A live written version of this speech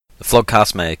The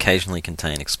Flogcast may occasionally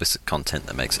contain explicit content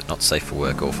that makes it not safe for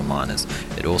work or for minors.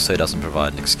 It also doesn't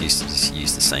provide an excuse to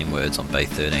use the same words on Bay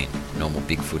 13. Normal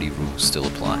Big Footy rules still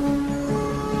apply.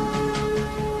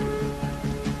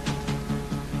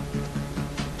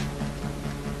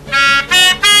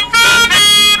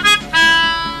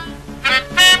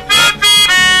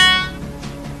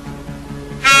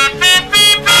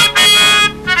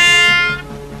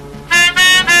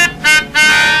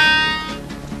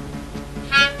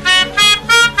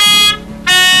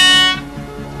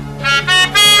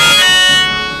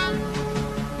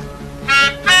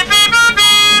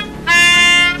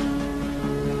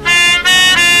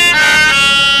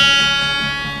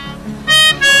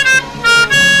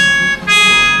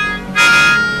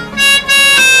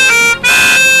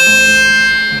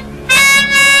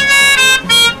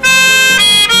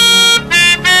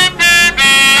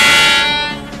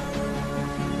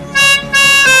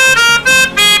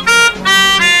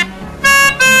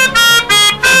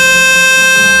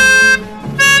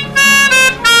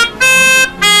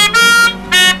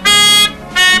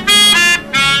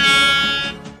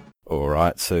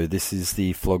 So this is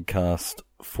the Flogcast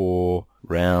for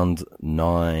round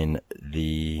 9.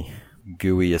 The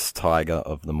gooeyest tiger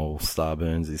of them all,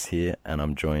 Starburns, is here, and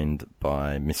I'm joined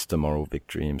by Mr. Moral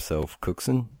Victory himself,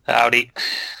 Cookson. Howdy.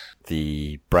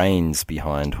 The brains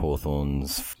behind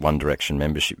Hawthorn's One Direction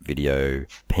membership video,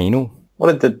 Penal.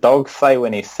 What did the dog say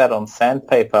when he sat on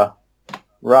sandpaper?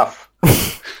 Rough.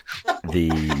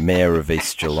 The Mayor of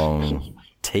East Geelong,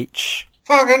 Teach.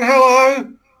 Fucking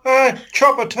hello.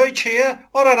 Chopper Teach here.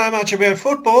 I don't know much about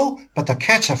football, but the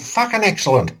Cats are fucking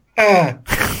excellent.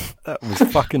 That was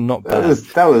fucking not bad.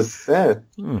 that was sad.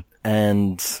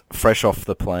 And fresh off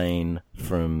the plane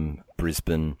from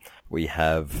Brisbane, we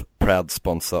have proud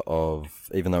sponsor of,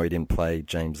 even though he didn't play,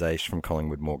 James Aish from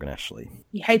Collingwood, Morgan Ashley.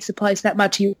 He hates the place that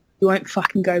much, he won't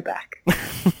fucking go back.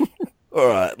 All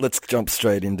right, let's jump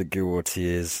straight into Goo or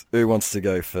Tears. Who wants to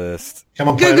go first? Come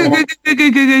on, Goo, goo, goo,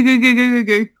 goo, goo, goo, goo, goo, goo,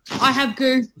 goo. I have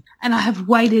Goo, and I have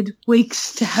waited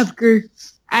weeks to have Goo.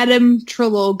 Adam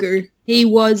Treloar. He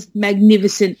was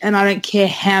magnificent, and I don't care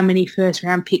how many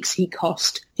first-round picks he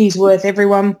cost. He's worth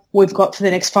everyone we've got for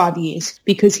the next 5 years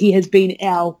because he has been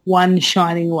our one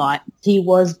shining light. He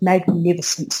was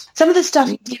magnificent. Some of the stuff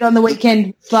he did on the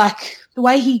weekend, like the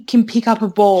way he can pick up a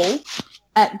ball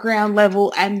at ground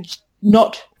level and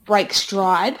not break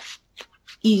stride,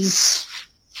 is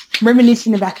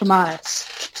reminiscent of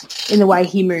Ackermanis in the way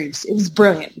he moves. It was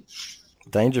brilliant.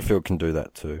 Dangerfield can do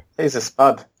that too. He's a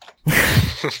spud.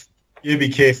 You be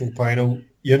careful, Penal.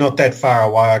 You're not that far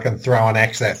away. I can throw an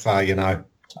axe that far, you know.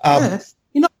 Yes.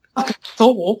 You're not fucking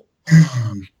Thor.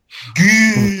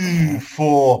 Goo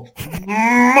for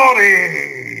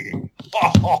Molly.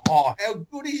 Oh, how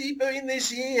good has he been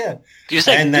this year? Did you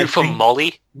say Goo for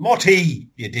Molly? Motty,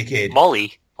 you dickhead.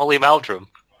 Molly Meldrum.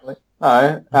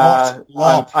 No,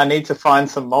 I need to find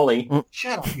some Molly.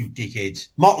 Shut up, you dickheads.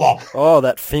 Motlop. Oh,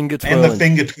 that finger twirl. And the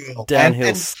finger twirl.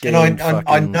 Downhill skiing. And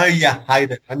I know you hate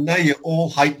it. I know you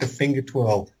all hate the finger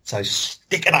twirl. So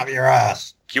stick it up your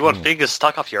ass. You want fingers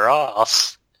stuck up your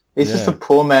ass? He's just a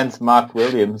poor man's Mark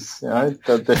Williams. You know,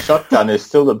 the shotgun is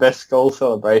still the best goal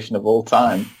celebration of all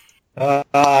time.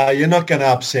 You're not going to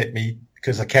upset me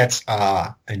because the Cats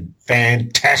are in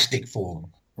fantastic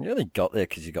form. You really got there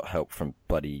because you got help from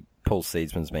bloody Paul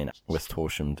Seedsman's been West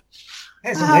Horsham.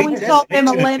 We got him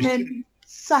a lemon.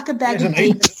 Suck a bag of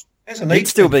dicks. He'd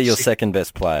still be your second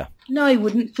best player. No, he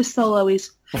wouldn't, for Solo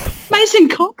is. Mason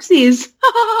Cox is.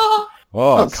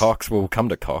 Cox. We'll come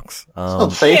to Cox. It's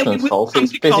not Seaman's fault.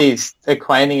 He's busy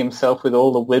acquainting himself with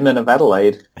all the women of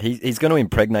Adelaide. He's going to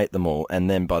impregnate them all, and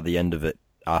then by the end of it,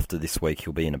 after this week,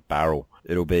 he'll be in a barrel.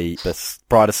 It'll be the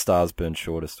brightest stars burn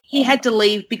shortest. He had to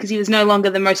leave because he was no longer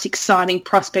the most exciting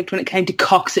prospect when it came to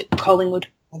Cox at Collingwood.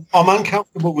 I'm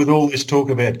uncomfortable with all this talk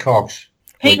about Cox.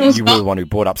 You were the one who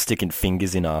brought up sticking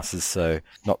fingers in asses, so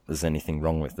not there's anything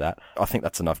wrong with that. I think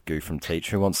that's enough goo from Teach.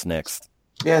 Who wants next?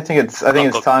 Yeah, I think it's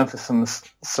time for some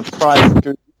surprise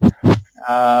goo.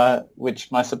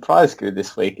 Which my surprise goo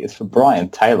this week is for Brian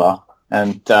Taylor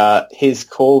and his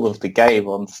call of the game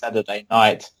on Saturday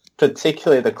night.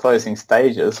 Particularly the closing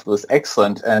stages was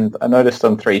excellent, and I noticed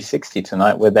on 360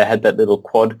 tonight where they had that little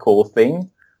quad call thing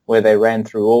where they ran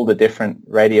through all the different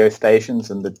radio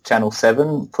stations and the Channel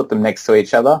 7, put them next to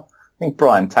each other. I think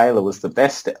Brian Taylor was the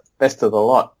best of the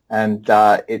lot, and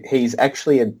he's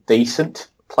actually a decent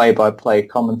play-by-play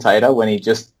commentator when he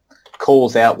just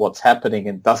calls out what's happening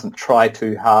and doesn't try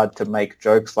too hard to make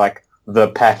jokes like the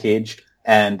package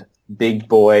and big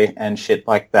boy and shit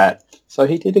like that. So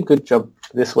he did a good job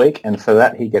this week, and for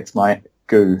that he gets my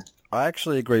goo. I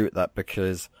actually agree with that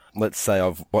because let's say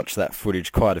I've watched that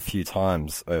footage quite a few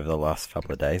times over the last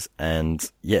couple of days, and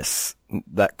yes,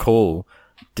 that call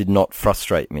did not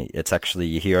frustrate me. It's actually,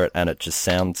 you hear it and it just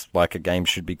sounds like a game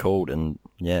should be called, and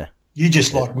yeah. You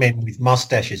just like men with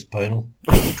mustaches, Penal.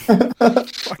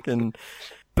 Fucking...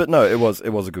 But no, it was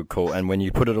a good call, and when you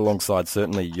put it alongside,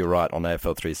 certainly you're right, on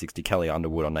AFL 360, Kelly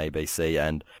Underwood on ABC,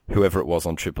 and whoever it was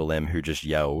on Triple M who just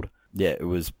yelled, yeah, it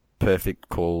was perfect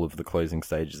call of the closing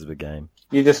stages of a game.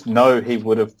 You just know he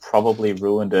would have probably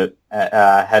ruined it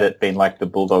had it been like the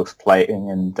Bulldogs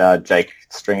playing and Jake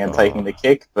Stringer taking the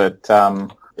kick, but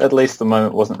at least the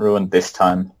moment wasn't ruined this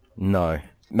time. No.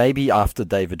 Maybe after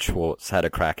David Schwartz had a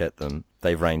crack at them,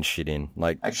 they reined shit in.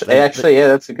 Actually, yeah,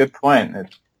 that's a good point.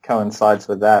 It coincides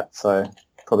with that, so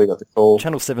probably got the call.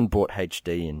 Channel 7 brought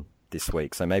HD in this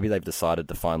week, so maybe they've decided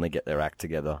to finally get their act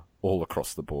together all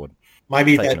across the board.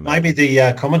 Maybe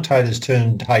the commentators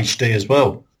turned HD as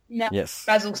well. No, yes.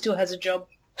 Basil still has a job.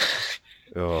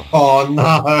 Oh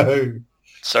no!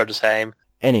 So does Haim.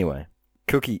 Anyway,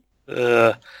 Cookie,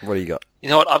 what do you got? You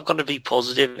know what? I'm going to be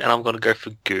positive, and I'm going to go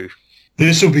for Goo.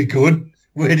 This will be good.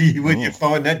 Where do you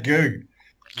find that Goo?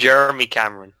 Jeremy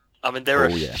Cameron. I mean, there are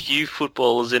few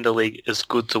footballers in the league as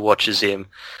good to watch as him.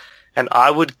 And I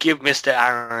would give Mr.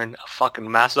 Aaron a fucking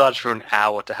massage for an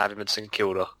hour to have him at St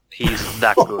Kilda. He's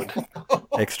that good.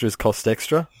 Extras cost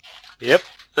extra? Yep.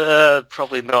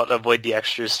 Probably not avoid the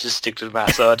extras. Just stick to the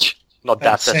massage. Not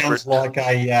that desperate.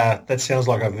 That sounds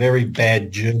like a very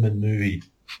bad German movie.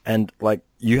 And,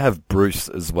 you have Bruce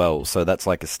as well, so that's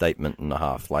like a statement and a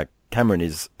half. Cameron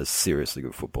is a seriously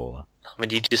good footballer. I mean,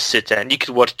 you just sit there and you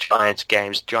could watch Giants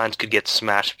games. Giants could get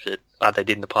smashed, but they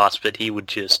did in the past, but he would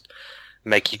just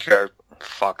make you go,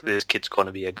 fuck, this kid's going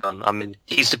to be a gun. I mean,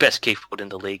 he's the best key forward in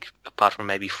the league, apart from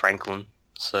maybe Franklin.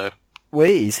 So, where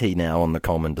is he now on the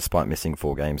Coleman, despite missing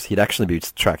 4 games? He'd actually be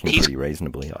tracking pretty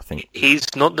reasonably, I think. He's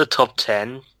not in the top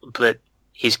 10, but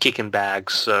he's kicking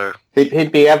bags, so...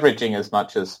 He'd be averaging as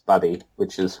much as Buddy,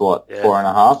 which is,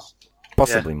 4.5?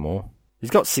 Possibly more. He's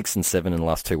got 6 and 7 in the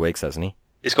last 2 weeks, hasn't he?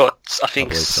 He's got, I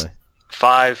think, so.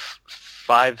 5,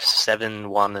 7,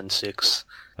 1, and 6.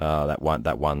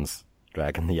 That one's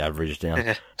dragging the average down.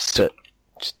 Yeah,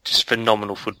 just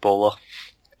phenomenal footballer.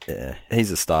 Yeah,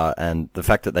 he's a star, and the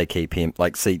fact that they keep him...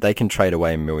 they can trade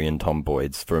away 1 million Tom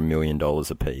Boyds for $1 million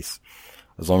a piece.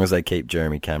 As long as they keep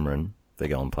Jeremy Cameron, they're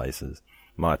going places.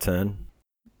 My turn.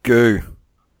 Goo.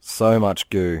 So much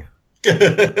goo.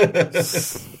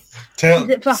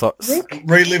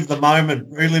 Relive the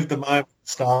moment,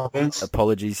 Starburns.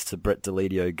 Apologies to Brett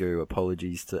Deledio Goo.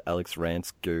 Apologies to Alex Rance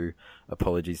Goo.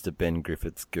 Apologies to Ben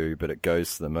Griffiths Goo. But it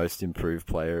goes to the most improved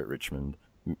player at Richmond,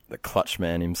 the clutch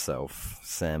man himself,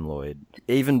 Sam Lloyd.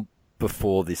 Even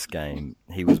before this game,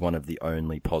 he was one of the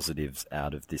only positives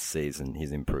out of this season,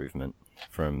 his improvement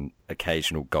from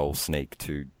occasional goal sneak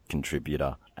to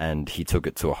contributor. And he took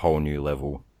it to a whole new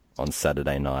level on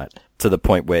Saturday night, to the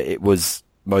point where it was...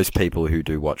 Most people who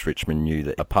do watch Richmond knew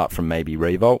that apart from maybe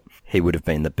Revolt, he would have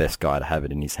been the best guy to have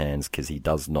it in his hands, because he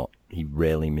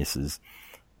rarely misses.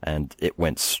 And it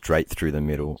went straight through the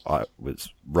middle. I was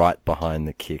right behind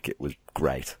the kick. It was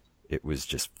great. It was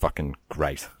just fucking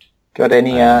great. Got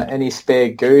any spare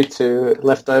goo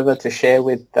left over to share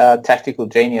with tactical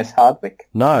genius Hardwick?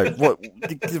 No. What?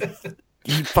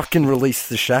 He fucking released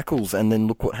the shackles, and then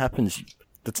look what happens.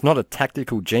 That's not a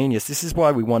tactical genius. This is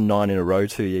why we won 9 in a row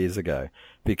 2 years ago,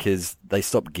 because they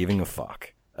stopped giving a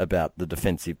fuck about the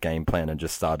defensive game plan and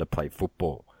just started to play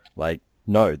football.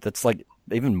 No, that's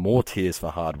even more tears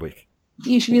for Hardwick.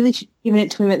 You really should have given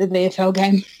it to him at the VFL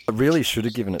game. I really should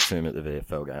have given it to him at the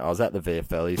VFL game. I was at the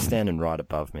VFL. He's standing right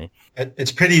above me.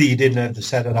 It's pity that you didn't have the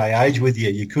Saturday Age with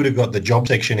you. You could have got the job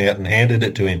section out and handed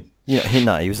it to him. Yeah,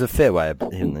 he was a fair way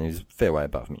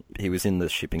above me. He was in the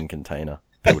shipping container,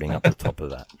 building up the top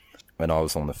of that when I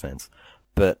was on the fence.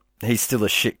 But he's still a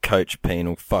shit coach,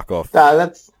 Penal. Fuck off. No,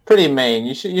 that's pretty mean.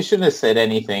 You shouldn't have said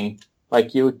anything.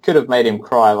 You could have made him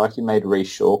cry, like you made Reece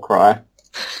Shaw cry.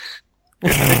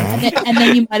 and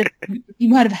then you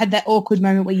might have had that awkward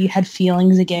moment where you had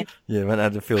feelings again. Yeah, when I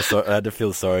had to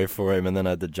feel sorry for him, and then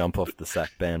I had to jump off the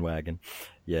sack bandwagon.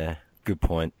 Yeah, good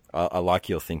point. I like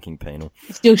your thinking, Penal.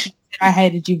 Still, I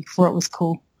hated you before it was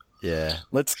cool. Yeah,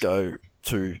 let's go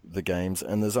to the games,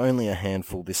 and there's only a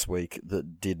handful this week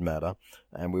that did matter,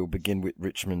 and we'll begin with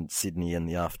Richmond, Sydney, and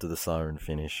the after the siren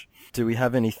finish. Do we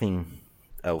have anything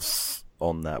else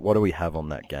on that? What do we have on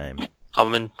that game? I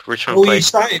mean, Richmond played...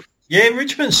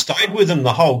 Richmond stayed with them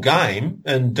the whole game,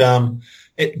 and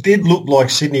it did look like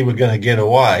Sydney were going to get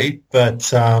away,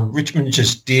 but Richmond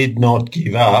just did not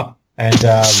give up, and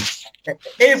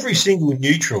every single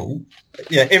neutral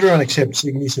everyone except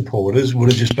Sydney supporters would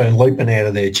have just been leaping out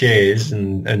of their chairs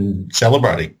and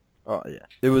celebrating. Oh, yeah.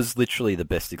 It was literally the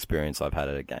best experience I've had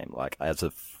at a game. Like, as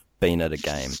I've been at a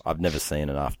game, I've never seen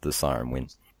it after the siren win.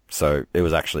 So it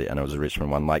was actually, and it was a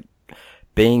Richmond one, like,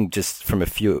 being just from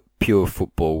a pure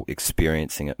football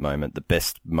experiencing at moment, the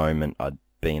best moment I'd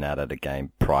been at a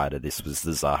game prior to this was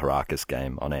the Zaharakis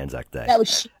game on Anzac Day. That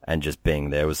was shit. And just being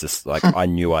there was just like, I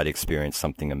knew I'd experienced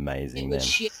something amazing then.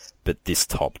 Shit. But this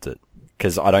topped it.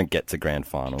 Because I don't get to grand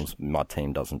finals. My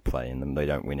team doesn't play in them. They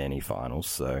don't win any finals.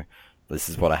 So this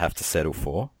is what I have to settle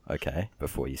for, okay,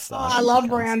 before you start. Oh, I love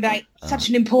round 8. Such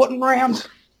an important round.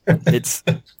 It's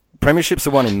premierships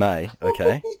are won in May,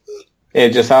 okay? Yeah,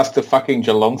 just ask the fucking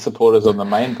Geelong supporters on the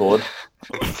main board.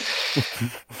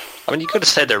 I mean, you've got to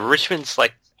say that Richmond's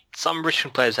like, some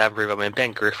Richmond players have improved. I mean,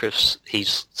 Ben Griffiths,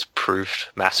 he's proved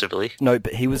massively. No,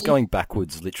 but he was going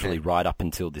backwards literally right up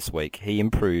until this week. He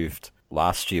improved.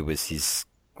 Last year was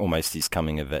almost his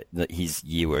coming of it, his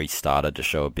year where he started to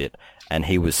show a bit, and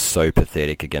he was so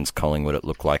pathetic against Collingwood. It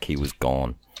looked like he was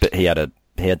gone. But he had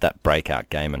that breakout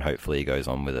game, and hopefully he goes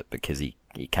on with it because he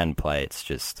can play. It's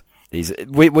just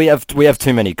we have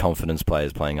too many confidence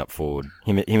players playing up forward.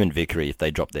 Him and Vickery, if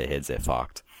they drop their heads, they're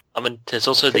fucked. I mean, there's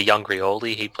also the young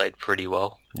Rioli. He played pretty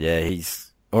well. Yeah,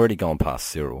 he's already gone past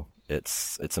Cyril.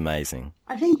 It's amazing.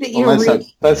 I think that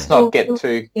Let's not get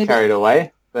too carried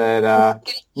away. But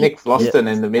Nick Vlosten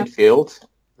in the midfield,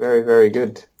 very, very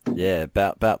good. Yeah,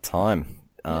 about time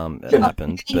it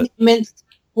happened. But immense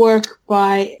work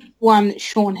by one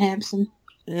Sean Hampson.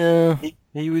 Yeah,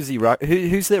 who's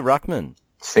their ruckman?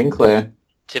 Sinclair.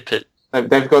 Tippett.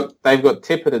 They've got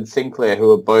Tippett and Sinclair, who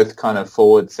are both kind of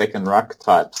forward second ruck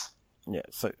types. Yeah,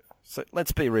 so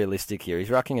let's be realistic here. He's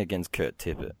rucking against Kurt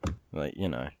Tippett. Like, you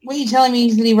know. What are you telling me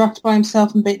is that he rucked by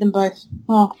himself and beat them both?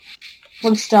 Oh,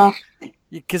 what a star.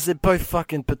 Because they're both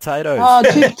fucking potatoes. Oh,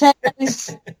 two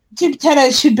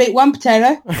potatoes should beat one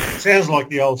potato. Sounds like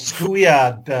the old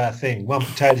schoolyard thing. 1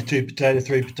 potato, 2 potato,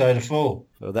 3 potato, 4.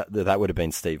 Well, that would have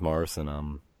been Steve Morris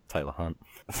and Taylor Hunt.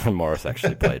 Morris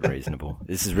actually played reasonable.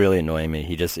 This is really annoying me.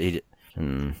 He just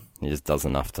does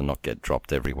enough to not get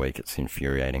dropped every week. It's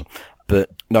infuriating. But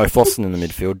no, Fossen in the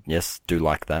midfield, yes, do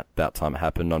like that. About time it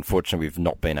happened. Unfortunately, we've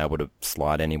not been able to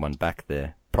slide anyone back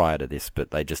there prior to this,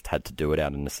 but they just had to do it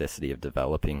out of necessity of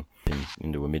developing him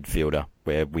into a midfielder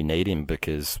where we need him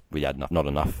because we had not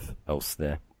enough else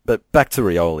there. But back to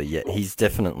Rioli, yeah, he's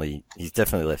definitely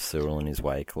left Cyril in his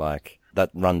wake. Like that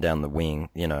run down the wing,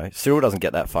 you know, Cyril doesn't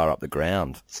get that far up the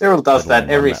ground. Cyril does that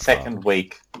every second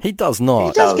week. He does not.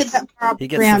 He does get that far up he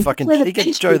the gets ground. the fucking. He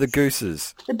gets Joe the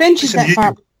Gooses. The bench is that far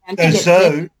up the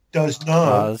ground. Does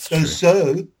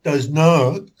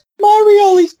not. My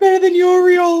Rioli's better than your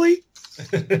Rioli.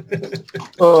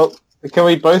 Well, can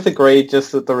we both agree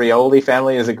just that the Rioli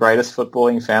family is the greatest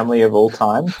footballing family of all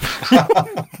time?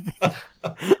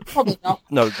 Probably not.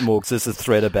 No, Morgs, there's a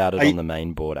thread about it on the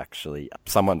main board, actually.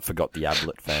 Someone forgot the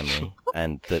Ablett family,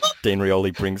 and that Dean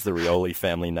Rioli brings the Rioli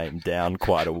family name down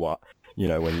quite a while. You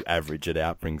know, when you average it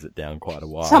out, brings it down quite a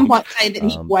while. Some might say that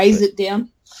he weighs it down.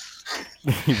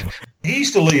 He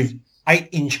used to leave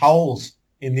 8-inch holes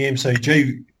in the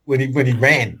MCG when he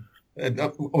ran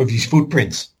with his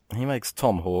footprints. He makes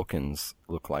Tom Hawkins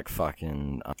look like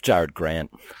fucking Jared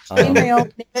Grant.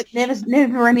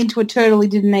 Never ran into a turtle he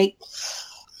didn't eat.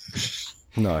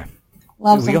 No.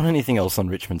 Loves Have we him. got anything else on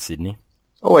Richmond, Sydney?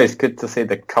 Always good to see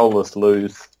the Colas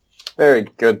lose. Very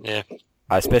good. Yeah.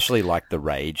 I especially like the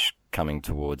rage coming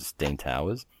towards Dean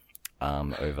Towers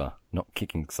over not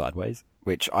kicking sideways,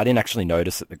 which I didn't actually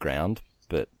notice at the ground,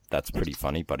 but that's pretty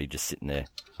funny, Buddy just sitting there.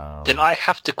 Then I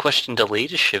have to question the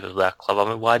leadership of that club.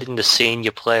 I mean, why didn't the senior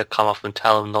player come up and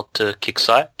tell him not to kick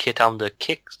tell him to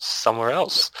kick somewhere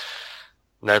else?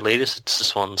 No leaders, it's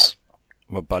just ones.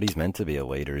 Well, Buddy's meant to be a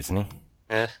leader, isn't he?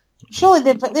 Yeah. Surely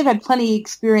they've had plenty of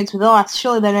experience with ice.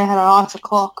 Surely they know how to ice a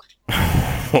clock.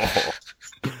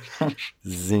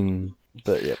 Zing.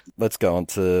 But yeah, let's go on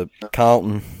to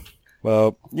Carlton.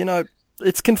 Well, you know,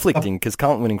 it's conflicting because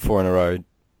Carlton winning 4 in a row.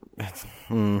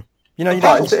 You know,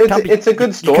 it's a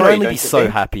good story. You can only be so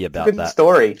happy about that. Good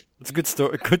story. It's a good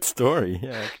story. Good story.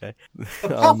 Yeah, okay.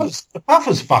 The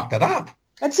Puffers fucked it up.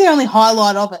 That's the only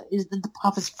highlight of it, is that the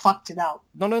Puffers fucked it up.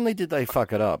 Not only did they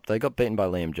fuck it up, they got beaten by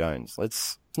Liam Jones.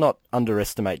 Let's not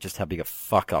underestimate just how big a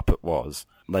fuck up it was.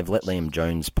 They've let Liam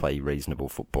Jones play reasonable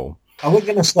football. Are we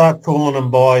going to start calling them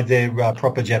by their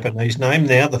proper Japanese name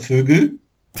now, the Fugu?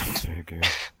 Fugu.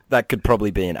 That could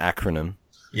probably be an acronym.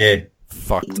 Yeah.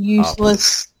 Fucked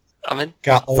Useless. I mean,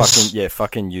 Gutless.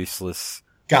 Fucking useless.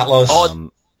 Gutless.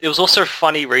 It was also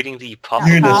funny reading the Puff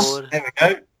Units. board. There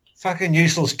we go. Fucking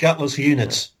useless, gutless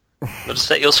units.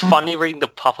 It was funny reading the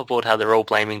puffer board how they're all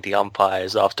blaming the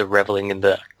umpires after reveling in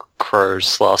the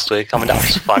Crows last week. I mean, that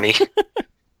was funny.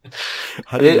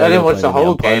 I didn't watch the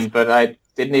whole game, but I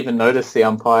didn't even notice the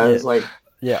umpires.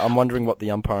 Yeah, I'm wondering what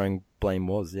the umpiring blame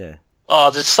was, yeah. Oh,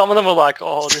 some of them were like,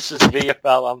 oh, this is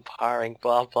VFL umpiring,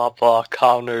 blah, blah, blah,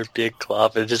 Carlner, big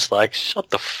club. And just like, shut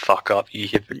the fuck up, you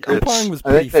hypocrites. Umpiring was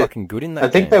pretty fucking good in that game.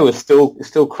 I think they were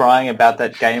still crying about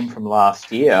that game from last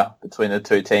year between the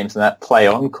two teams and that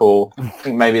play-on call. I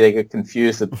think maybe they got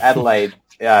confused that Adelaide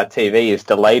TV is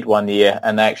delayed 1 year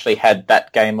and they actually had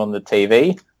that game on the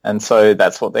TV. And so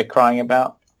that's what they're crying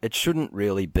about. It shouldn't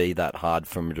really be that hard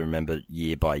for them to remember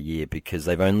year by year because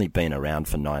they've only been around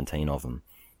for 19 of them.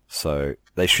 So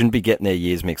they shouldn't be getting their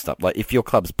years mixed up. Like if your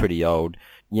club's pretty old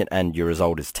and you're as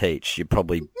old as Teach, you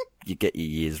get your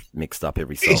years mixed up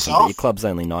every so often. But your club's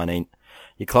only 19.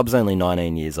 Your club's only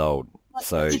 19 years old,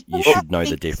 so you should know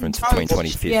the difference between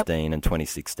 2015 and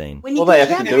 2016. All they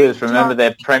have to do is remember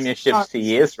their premierships to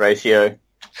years ratio.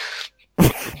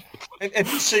 Have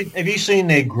you seen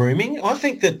their grooming? I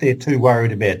think that they're too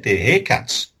worried about their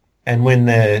haircuts and when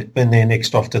they're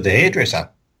next off to the hairdresser.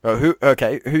 Oh,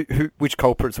 which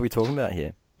culprits are we talking about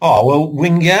here? Oh, well,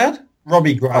 Wingard,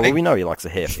 Robbie Gray. Oh, well, we know he likes a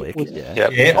hair flick.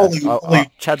 Yeah.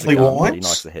 Chad's a gun, but he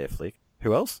likes a hair flick.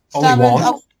 Who else?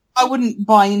 I wouldn't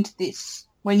buy into this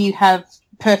when you have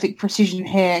perfect precision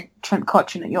hair Trent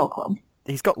Cotchin at your club.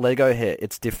 He's got Lego hair.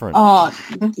 It's different. Oh.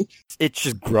 It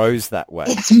just grows that way.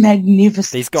 It's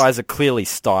magnificent. These guys are clearly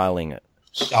styling it.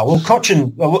 Oh, well,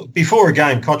 Cotchin, before a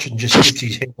game, Cotchin just sticks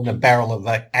his head in a barrel of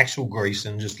axle grease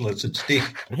and just lets it stick.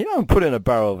 He don't put in a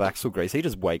barrel of axle grease. He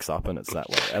just wakes up and it's that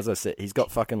way. As I said, he's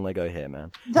got fucking Lego hair,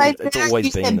 man. It's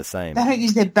always been the same. They don't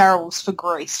use their barrels for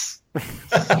grease.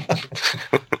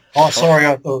 Oh, sorry,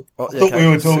 I thought we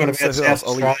were talking about South else?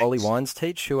 Ollie Wines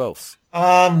Teach? Who else?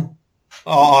 I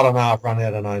don't know. I've run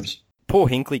out of names. Poor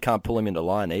Hinkley can't pull him into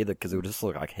line either because it would just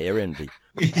look like hair envy.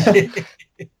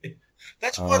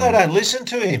 That's why they don't listen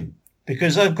to him,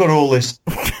 because they've got all this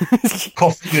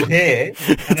coffee hair.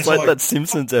 It's like that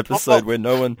Simpsons episode where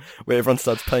everyone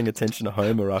starts paying attention to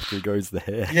Homer after he grows the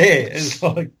hair. Yeah, it's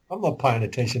like, I'm not paying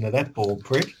attention to that bald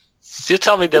prick. So you're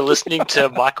telling me they're listening to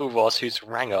Michael Ross, who's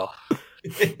Ranger?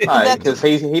 No, because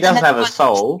he doesn't have a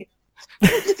soul.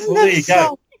 Well, there you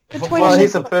go. Well,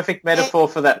 he's a perfect metaphor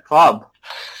for that club.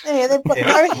 Yeah, they've got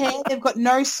no hair, they've got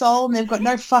no soul, and they've got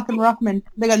no fucking ruckman.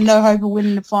 They've got no hope of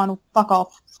winning the final. Fuck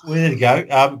off. Well, there you go.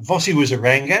 Vossi was a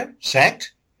Ranger,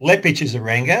 sacked. Lepic is a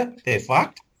Ranger. They're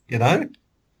fucked, you know.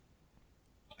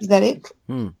 Is that it?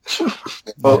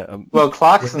 Well,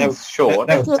 Clarkson's short,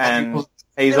 and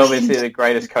he's obviously the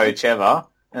greatest coach ever.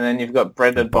 And then you've got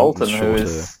Brendan Bolton, who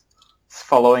is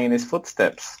following in his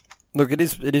footsteps. Look, it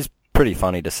is pretty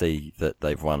funny to see that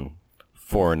they've won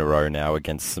 4 in a row now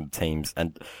against some teams,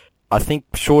 and I think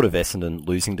short of Essendon,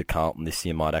 losing to Carlton this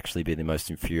year might actually be the most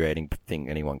infuriating thing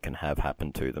anyone can have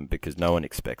happen to them because no one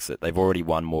expects it. They've already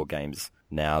won more games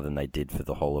now than they did for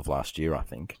the whole of last year, I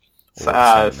think.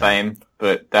 Same,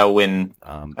 but they'll win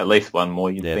at least one more,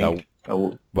 you'd think.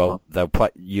 They'll play.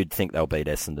 You'd think they'll beat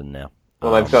Essendon now.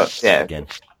 Well, they've got, again.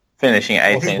 Finishing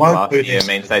 18th last year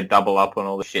means they double up on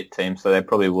all the shit teams, so they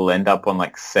probably will end up on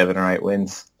like 7 or 8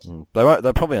 wins. They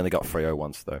probably only got 3-0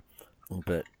 once though.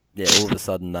 But yeah, all of a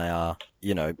sudden they are,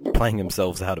 playing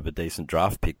themselves out of a decent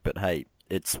draft pick. But hey,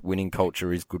 it's winning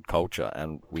culture is good culture,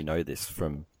 and we know this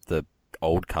from the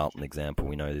old Carlton example.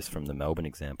 We know this from the Melbourne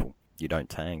example. You don't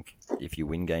tank. If you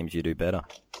win games, you do better.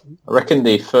 I reckon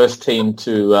the first team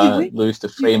to lose to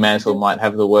Fremantle might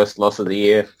have the worst loss of the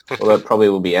year. Although it probably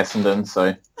will be Essendon,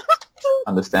 so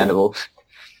understandable.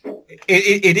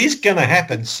 It is going to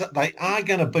happen. So they are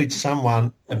going to beat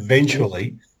someone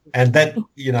eventually, and that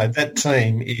that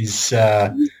team is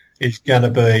going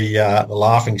to be the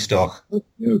laughing stock.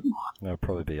 That'll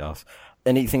probably be us.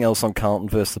 Anything else on Carlton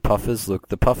versus the Puffers? Look,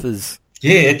 the Puffers.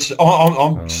 Yeah,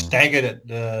 I'm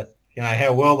staggered at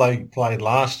how well they played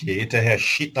last year to how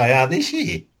shit they are this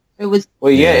year. It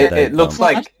looks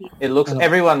like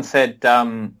everyone said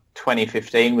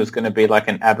 2015 was going to be like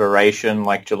an aberration,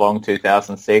 like Geelong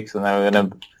 2006, and they were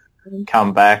going to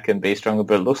come back and be stronger.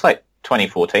 But it looks like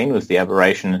 2014 was the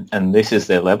aberration, and this is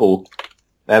their level.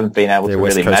 They haven't been able to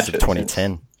really match it.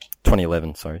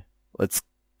 2011. Sorry. Let's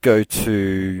go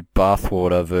to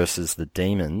Bathwater versus the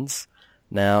Demons.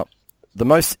 Now, the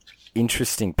most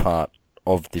interesting part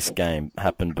of this game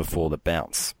happened before the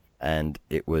bounce, and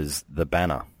it was the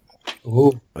banner,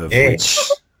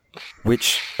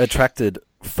 which attracted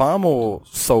far more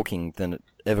sulking than it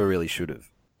ever really should have.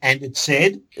 And it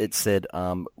said? It said,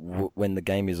 when the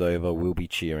game is over, we'll be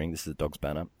cheering. This is the Dogs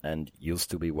banner, and you'll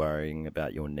still be worrying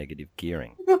about your negative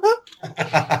gearing.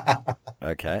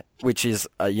 Okay, which is,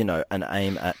 an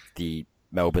aim at the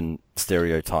Melbourne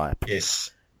stereotype.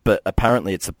 Yes. But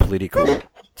apparently it's a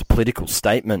political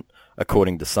statement,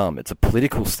 according to some. It's a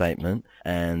political statement,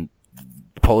 and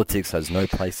politics has no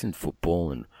place in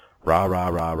football, and rah, rah,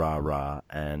 rah, rah, rah,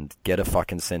 and get a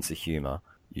fucking sense of humour.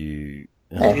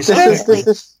 This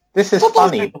is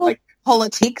funny. Like,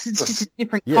 politics. It's just a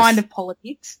different kind of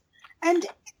politics. And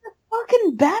it's a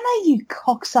fucking banner, you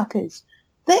cocksuckers.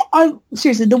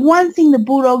 Seriously, the one thing the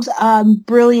Bulldogs are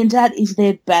brilliant at is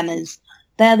their banners.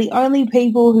 They are the only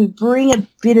people who bring a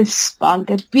bit of spunk,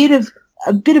 a bit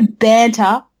of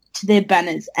banter to their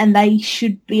banners, and they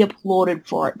should be applauded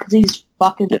for it because it is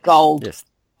fucking gold. Yes.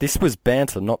 This was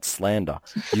banter, not slander.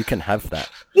 You can have that.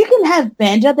 You can have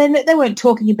banter. They weren't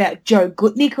talking about Joe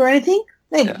Gutnick or anything.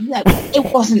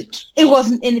 It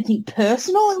wasn't anything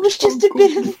personal. It was just a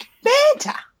bit of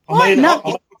banter.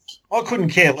 I couldn't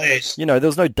care less. There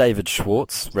was no David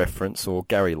Schwartz reference or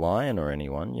Gary Lyon or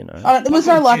anyone, There was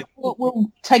no,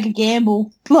 we'll take a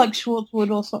gamble like Schwartz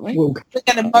would or something. We're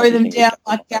going to mow them down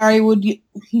like Gary would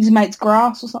his mate's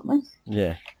grass or something.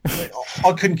 Yeah.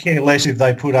 I couldn't care less if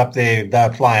they put up there,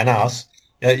 they're playing us.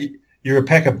 You're a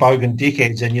pack of bogan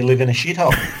dickheads and you live in a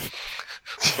shithole.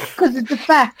 Because it's a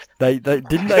fact.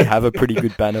 Didn't they have a pretty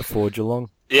good banner for Geelong?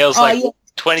 Yeah, it was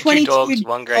 22 dogs,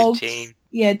 one great dogs. team.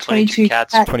 Yeah, 22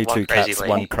 cats, 22 cats,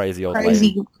 one crazy old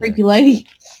crazy, lady. creepy lady.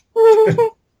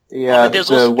 Yeah,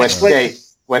 the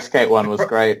Westgate one was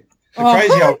great. The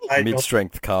crazy old lady.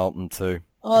 Mid-strength Carlton too.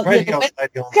 The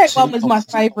Westgate one was my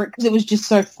favourite because it was just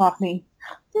so funny.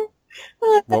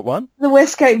 What one? The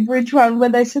Westgate Bridge one, where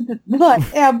they said that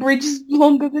our bridge is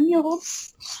longer than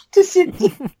yours to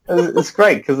Sydney. It's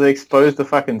great because they exposed the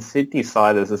fucking Sydney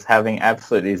siders as having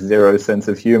absolutely zero sense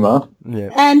of humour. Yeah.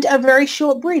 And a very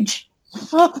short bridge.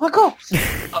 Fuck off.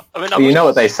 You know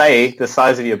what they say, the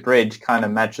size of your bridge kind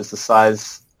of matches the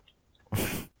size.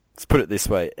 Let's put it this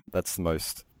way, that's the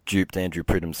most duped Andrew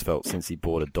Pridham's felt since he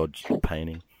bought a Dodge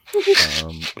painting.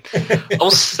 I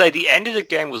will say the end of the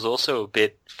game was also a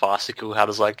bit farcical. How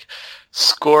does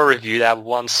score a review? They have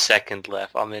 1 second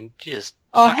left. I mean, just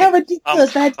how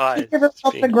ridiculous! They had to pick everyone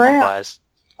off the ground.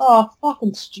 Oh,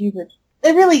 fucking stupid!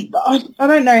 They really. I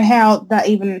don't know how that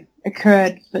even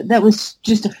occurred, but that was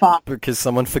just a fart. Because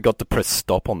someone forgot to press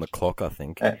stop on the clock, I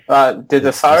think. Did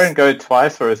the siren go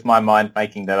twice, or is my mind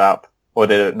making that up, or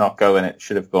did it not go when it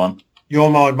should have gone? Your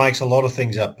mind makes a lot of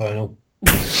things up, Pernal.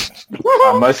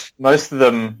 Most of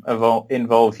them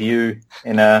involve you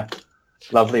in a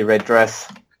lovely red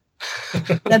dress.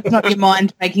 That's not your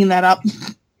mind making that up.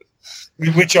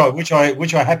 Which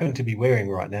I happen to be wearing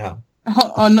right now.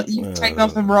 You've taken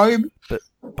off the robe. But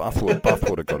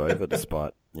Bathwater got over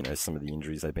despite some of the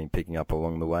injuries they've been picking up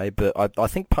along the way. But I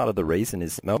think part of the reason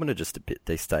is Melbourne are just a bit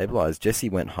destabilised. Jesse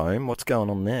went home. What's going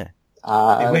on there?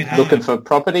 Looking for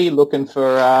property, looking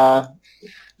for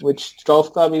which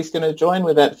golf club he's going to join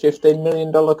with that $15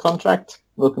 million contract,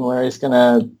 looking where he's going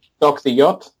to dock the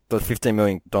yacht. The $15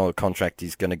 million contract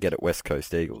he's going to get at West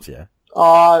Coast Eagles, yeah?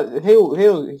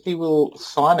 He will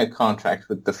sign a contract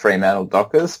with the Fremantle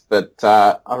Dockers, but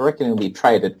I reckon he'll be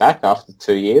traded back after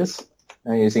 2 years.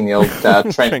 Using the old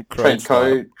Trent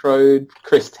Crode,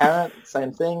 Chris Tarrant,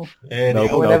 same thing. Yeah,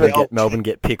 Melbourne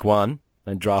get pick one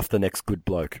and draft the next good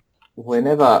bloke.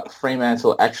 Whenever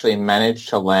Fremantle actually manage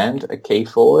to land a key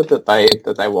forward that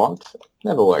they want, it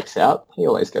never works out. He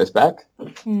always goes back.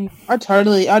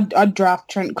 I'd draft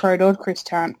Trent Crode or Chris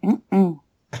Tarrant.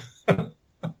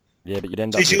 Yeah, but you'd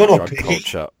end up with drug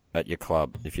culture at your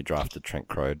club if you drafted Trent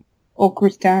Crode. Or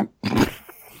Chris Tarrant.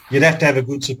 You'd have to have a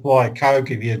good supply of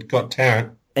Coke if you'd got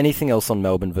Tarrant. Anything else on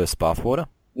Melbourne versus Bathwater?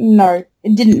 No,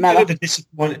 it didn't matter.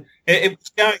 It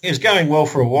was going well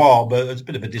for a while, but it's a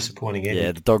bit of a disappointing ending.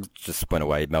 Yeah, the Dogs just went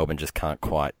away. Melbourne just can't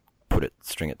quite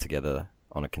string it together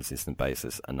on a consistent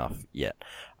basis enough yet.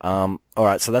 All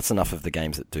right, so that's enough of the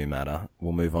games that do matter.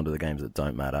 We'll move on to the games that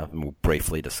don't matter, and we'll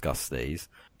briefly discuss these.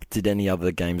 Did any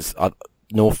other games...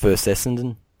 Norf versus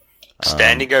Essendon?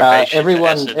 Standing ovation.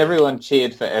 Everyone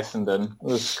cheered for Essendon. It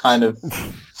was kind of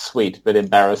sweet but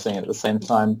embarrassing at the same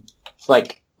time. It's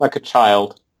like a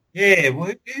child. Yeah,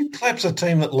 who claps a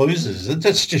team that loses?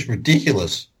 That's just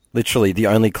ridiculous. Literally, the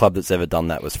only club that's ever done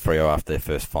that was Freo after their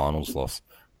first finals loss.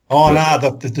 Oh, no,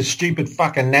 the stupid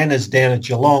fucking nanas down at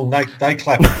Geelong, they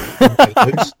clap.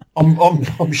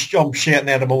 I'm shouting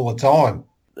at them all the time.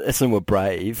 Essendon were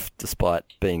brave, despite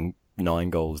being 9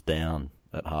 goals down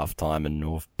at half-time and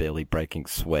North barely breaking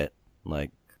sweat.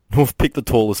 North picked the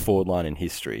tallest forward line in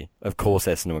history. Of course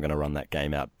Essendon were going to run that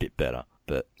game out a bit better.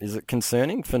 But is it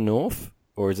concerning for North,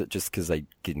 or is it just because they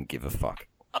didn't give a fuck?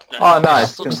 Oh, no,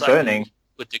 it's concerning.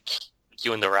 With the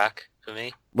Q in the rack, for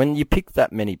me. When you pick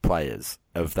that many players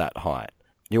of that height,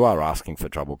 you are asking for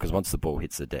trouble, because once the ball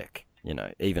hits the deck,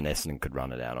 even Essendon could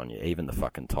run it out on you. Even the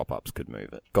fucking top-ups could move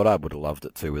it. Goddard would have loved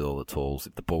it too with all the tools.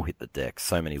 If the ball hit the deck,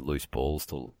 so many loose balls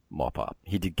to mop up.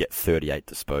 He did get 38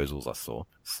 disposals, I saw.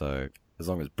 So as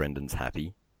long as Brendan's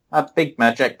happy. Big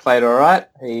Magic played all right.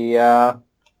 He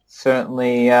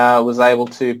certainly was able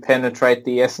to penetrate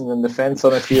the Essendon defence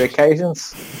on a few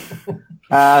occasions.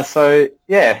 So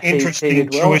yeah, interesting he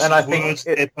did well. choice And of words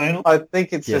there, Panel. I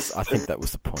think it's Yes, just I think that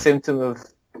was the point. a symptom of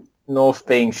North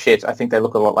being shit. I think they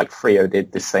look a lot like Freo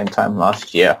did this same time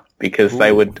last year, because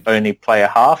they would only play a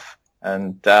half,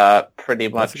 and pretty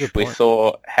much we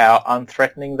saw how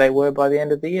unthreatening they were by the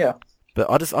end of the year. But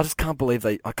I just can't believe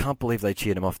they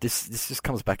cheered him off. This just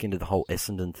comes back into the whole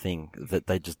Essendon thing that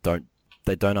they just don't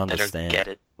understand. They don't get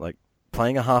it. Like,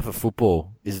 playing a half of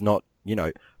football is not,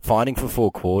 fighting for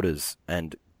 4 quarters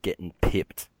and getting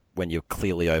pipped when you're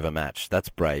clearly overmatched. That's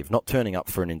brave. Not turning up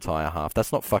for an entire half.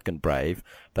 That's not fucking brave.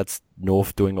 That's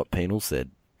North doing what Penal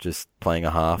said. Just playing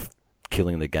a half,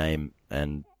 killing the game,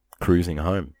 and cruising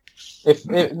home. If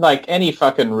like any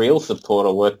fucking real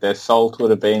supporter worth their salt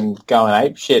would have been going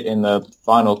apeshit in the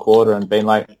final quarter and been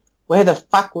like, where the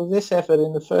fuck was this effort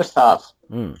in the first half?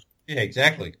 Mm. Yeah,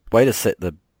 exactly. Way to set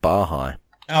the bar high.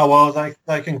 Oh, well,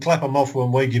 they can clap them off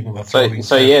when we give them a flogging.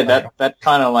 So yeah, that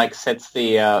kind of like sets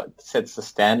the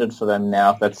standard for them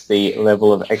now. That's the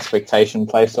level of expectation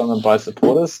placed on them by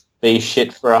supporters. Be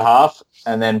shit for a half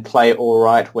and then play all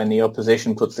right when the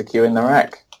opposition puts the cue in the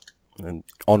rack. An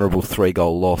honourable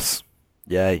 3-goal loss.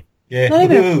 Yay. Yeah.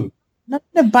 Not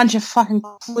a bunch of fucking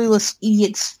clueless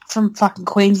idiots from fucking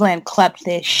Queensland clapped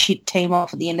their shit team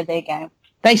off at the end of their game.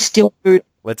 They still booed.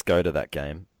 Let's go to that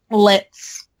game.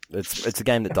 Let's. It's a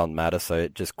game that doesn't matter, so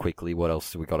just quickly, what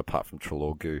else have we got apart from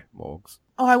Trelorgu, Morgs?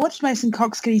 Oh, I watched Mason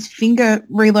Cox get his finger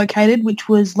relocated, which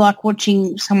was like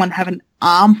watching someone have an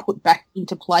arm put back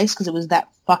into place because it was that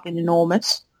fucking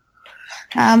enormous.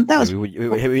 That was...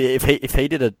 If he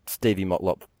did a Stevie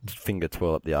Motlop finger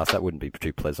twirl up the arse, that wouldn't be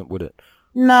too pleasant, would it?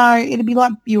 No, it'd be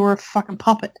like you were a fucking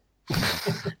puppet.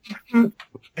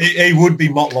 He would be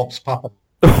Motlop's puppet.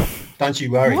 Don't you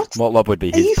worry. What? Motlop would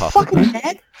be Are his you puppet. fucking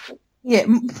mad? Yeah,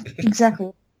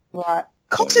 exactly. Right.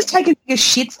 Cox has taken bigger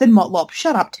shits than Motlop.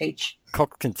 Shut up, Teach.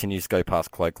 Cox continues to go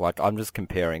past Cloak. Like, I'm just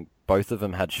comparing. Both of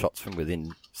them had shots from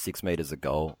within 6 metres of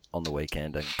goal on the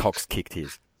weekend, and Cox kicked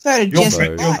his. So did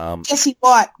Jesse White. Jesse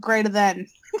White, greater than.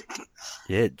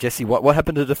 Yeah, Jesse White. What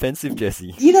happened to defensive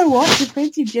Jesse? You know what?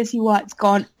 Defensive Jesse White's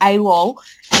gone AWOL,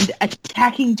 and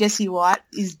attacking Jesse White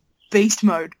is beast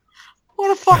mode.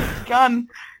 What a fucking gun.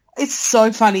 It's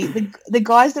so funny. The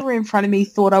guys that were in front of me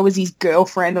thought I was his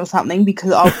girlfriend or something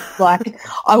because I was like,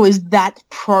 I was that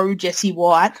pro Jesse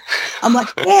White. I'm like,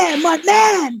 yeah, my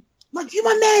man. I'm like, you're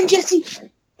my man, Jesse.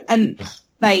 And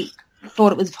they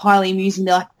thought it was highly amusing.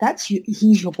 They're like,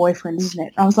 he's your boyfriend, isn't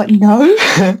it? I was like, no,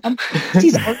 I'm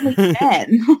his only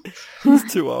man.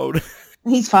 He's too old.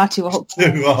 He's far too old.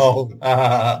 Too old.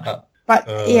 But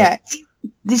yeah,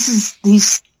 this is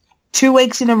these 2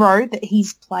 weeks in a row that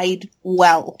he's played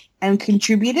well and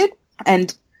contributed,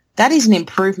 and that is an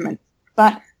improvement.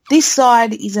 But this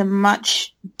side is a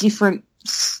much different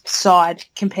side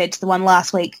compared to the one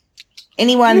last week.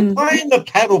 You're playing the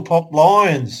Paddle Pop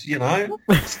Lions,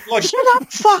 Like, shut up,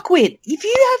 fuckwit.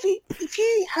 If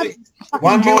you have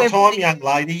one more time, young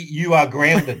lady, you are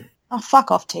grounded. Oh,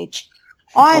 fuck off, Teach.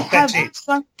 That's it.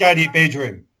 Go to your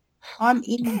bedroom. I'm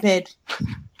in bed.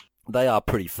 They are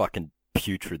pretty fucking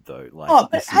putrid, though. Like,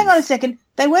 but hang on a second.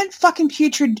 They weren't fucking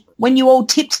putrid when you all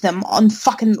tipped them on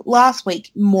fucking last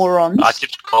week, morons. I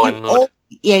tipped Collingwood.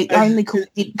 Only Cookie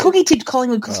did. Cookie tipped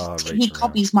Collingwood because he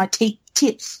copies my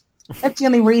tips. That's the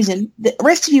only reason. The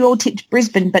rest of you all tipped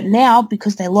Brisbane, but now,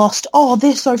 because they lost,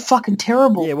 they're so fucking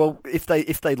terrible. Yeah, well, if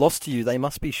they lost to you, they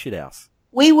must be shithouse.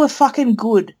 We were fucking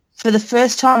good for the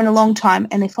first time in a long time,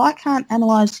 and if I can't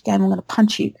analyse the game, I'm going to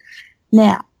punch you.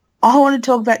 Now, I want to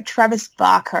talk about Travis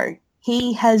Barco.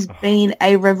 He has been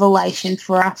a revelation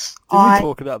for us. Did we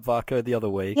talk about Barco the other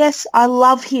week? Yes, I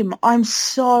love him. I'm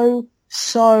so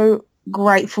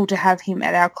grateful to have him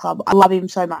at our club. I love him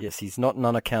so much. Yes, he's not an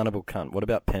unaccountable cunt. What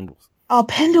about Pendles? Oh,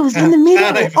 Pendles in the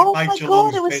middle. Oh my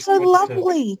God, it was so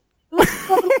lovely. It was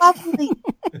so lovely.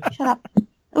 Shut up. It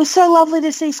was so lovely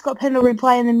to see Scott Pendle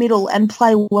replay in the middle and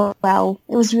play well.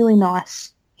 It was really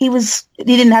nice. He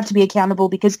didn't have to be accountable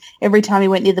because every time he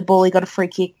went near the ball, he got a free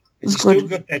kick. Has he still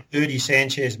got that dirty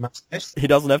Sanchez mustache? He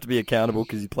doesn't have to be accountable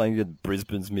because he's playing at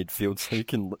Brisbane's midfield, so he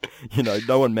can,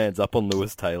 no one mans up on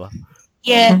Lewis Taylor.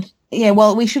 Yeah,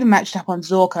 well, we should have matched up on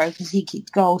Zorko because he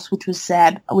kicked goals, which was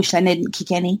sad. I wish they didn't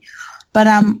kick any. But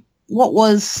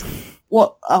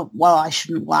well, I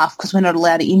shouldn't laugh because we're not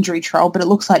allowed to injury troll, but it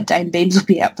looks like Dane Beams will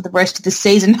be out for the rest of the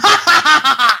season.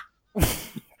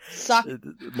 Suck.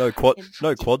 No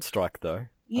quad strike, though.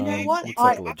 You know what? Looks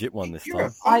like a legit one this You're time.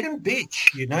 a fucking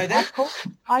bitch, you know that?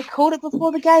 I called it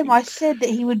before the game. I said that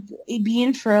he'd be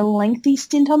in for a lengthy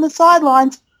stint on the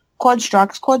sidelines. Quad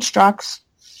strikes.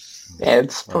 Yeah,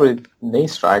 it's probably knee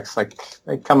strikes. Like,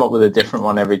 they come up with a different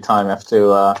one every time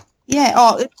after...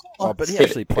 But he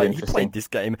actually played. He played this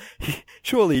game.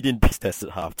 Surely he didn't piss test at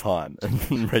half time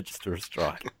and register a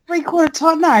strike. 3/4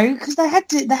 time, no, because they had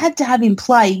to have him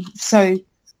play to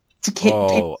keep.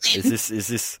 Oh, is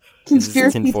this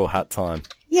conspiracy tinfoil hat time?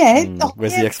 Yeah.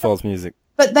 Where's the X-Files music?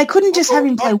 But they couldn't just have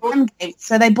him play one game,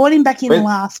 so they brought him back in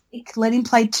last week, let him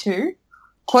play 2.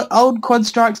 Old quad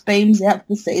strikes Beams out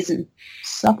for the season.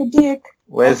 Suck a dick.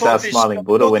 Where's our smiling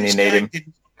Buddha when you need him?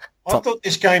 I thought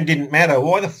this game didn't matter.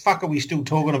 Why the fuck are we still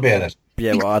talking about it?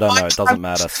 Yeah, well, I don't know. It doesn't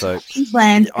matter. So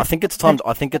I think it's time.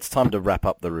 I think it's time to wrap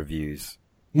up the reviews.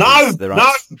 No.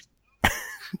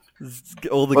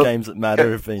 All the games that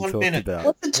matter have been talked about.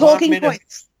 What's the talking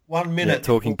points? 1 minute. Yeah,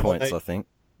 talking points, I think.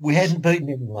 We hadn't beaten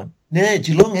anyone. No,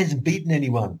 Geelong hasn't beaten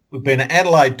anyone. We've been at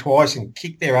Adelaide twice and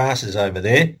kicked their asses over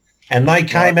there. And they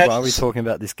came out... Why are we talking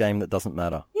about this game that doesn't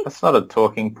matter? That's not a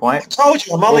talking point. I told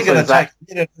you, I'm only going to take a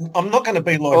minute. I'm not going to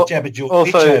be like Jabba George.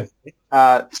 Also,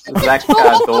 Zach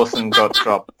Dawson got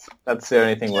dropped. That's the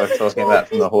only thing worth talking about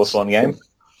from the Hawthorn game.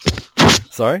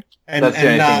 Sorry? That's the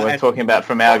only thing we're talking about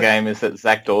from our game is that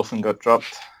Zach Dawson got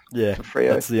dropped. Yeah,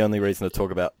 that's the only reason to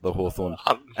talk about the Hawthorn.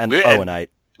 And 0-8.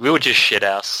 We were just shit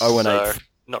house. 0-8.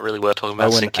 Not really worth talking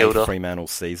about St Kilda. Fremantle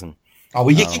season. Oh,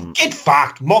 well, you can get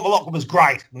fucked. Monolocca was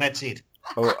great, and that's it.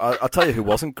 Oh, I'll tell you who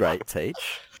wasn't great, Teach.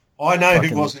 I know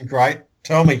who wasn't great.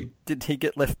 Tell me. Did he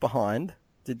get left behind?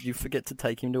 Did you forget to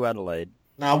take him to Adelaide?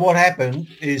 No, what happened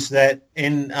is that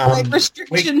in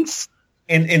restrictions.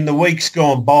 In the weeks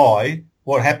gone by,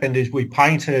 what happened is we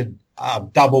painted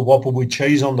double whopper with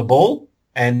cheese on the ball,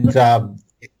 and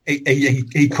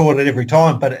he caught it every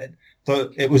time, but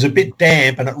it was a bit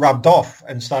damp and it rubbed off,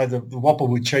 and so the whopper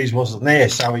with cheese wasn't there,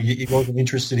 so he wasn't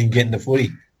interested in getting the footy.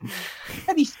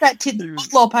 And he fat tit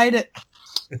flop ate it.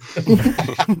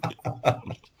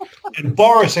 And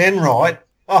Boris Enright,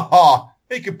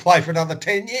 he could play for another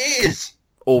 10 years.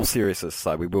 All seriousness,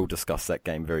 so we will discuss that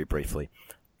game very briefly.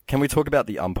 Can we talk about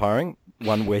the umpiring?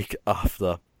 1 week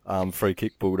after free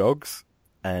kick Bulldogs,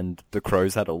 and the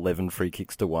Crows had 11 free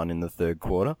kicks to 1 in the third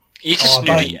quarter. You just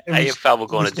knew the AFL were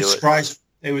going to do it.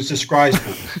 It was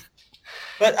disgraceful.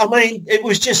 But I mean, it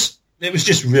was just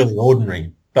really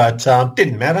ordinary. But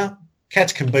didn't matter.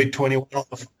 Cats can beat 21 on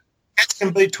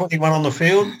the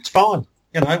field. It's fine.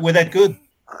 We're that good.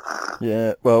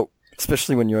 Yeah, well,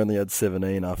 especially when you only had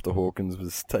 17 after Hawkins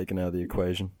was taken out of the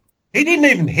equation. He didn't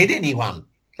even hit anyone.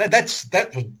 That's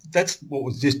what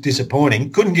was just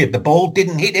disappointing. Couldn't get the ball.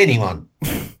 Didn't hit anyone.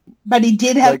 But he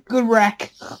did have a good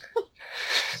rack.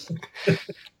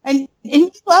 And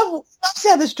he loves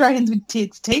South Australians with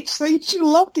tits, Teach, so you should have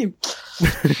loved him.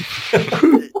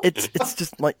 It's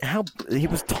just like how he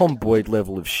was Tom Boyd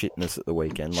level of shitness at the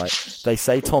weekend. Like, they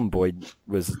say Tom Boyd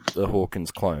was the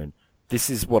Hawkins clone. This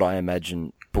is what I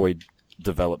imagine Boyd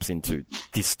develops into,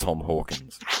 this Tom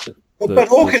Hawkins. But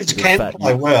Hawkins can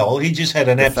play well. He just had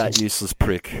an fat useless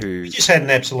prick who... He just had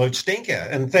an absolute stinker.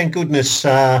 And thank goodness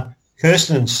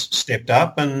Kirsten's stepped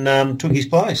up and took his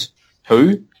place.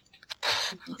 Who?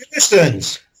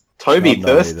 Thurston's. Toby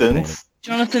Thurston's.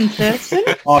 Jonathan Thurston?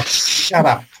 Oh, shut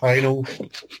up, Penal.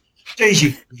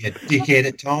 Jeez, you're a dickhead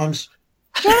at times.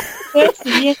 Jonathan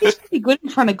Thurston, yeah, he's pretty good in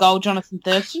front of goal, Jonathan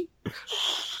Thurston.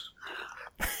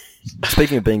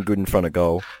 Speaking of being good in front of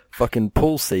goal, fucking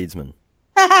Paul Seedsman.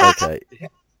 Okay.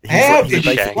 How did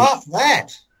you fluff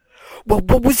that? Well,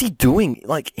 what was he doing?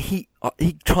 Like, he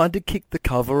tried to kick the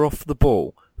cover off the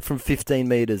ball from 15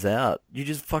 metres out. You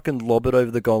just fucking lob it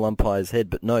over the goal umpire's head.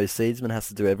 But no, Seedsman has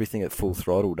to do everything at full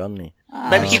throttle, doesn't he?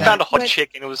 Maybe he found a hot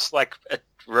chick and it was like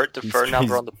wrote the phone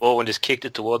number on the ball and just kicked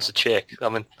it towards the chick. I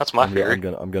mean, that's my theory.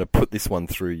 I'm gonna put this one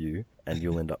through you and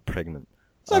you'll end up pregnant.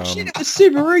 It's like shit, it was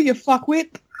Subaru, you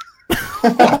fuckwit.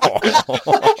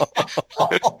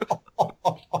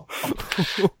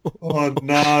 Oh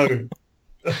no.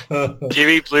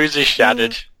 Jimmy Blues is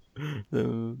shattered.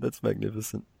 That's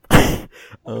magnificent.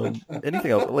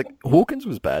 Anything else? Like, Hawkins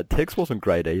was bad. Tex wasn't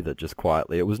great either. Just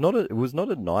quietly, it was not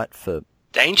a night for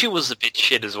Danger was a bit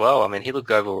shit as well. I mean, he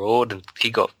looked overawed and he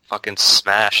got fucking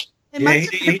smashed. It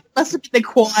must have been the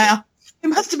choir. It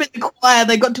must have been the choir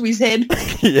they got to his head.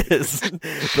 Yes,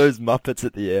 those Muppets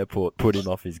at the airport put him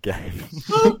off his game.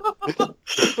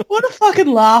 What a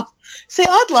fucking laugh. See,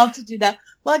 I'd love to do that.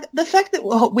 Like, the fact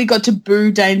that we got to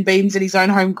boo Dane Beams at his own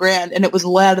home ground and it was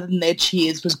louder than their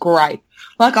cheers was great.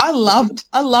 Like, I loved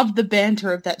the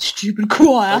banter of that stupid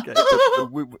choir. Okay,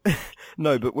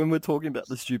 but when we're talking about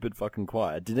the stupid fucking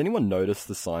choir, did anyone notice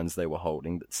the signs they were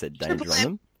holding that said danger on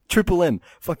them? Triple M.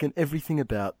 Fucking everything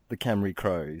about the Camry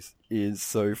Crows is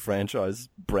so franchise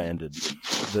branded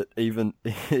that even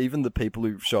the people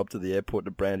who show up to the airport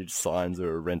to branded signs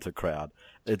are a renter crowd.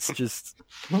 It's just...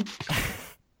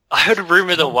 I heard a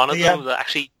rumour that one of them,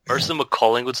 actually, most of them were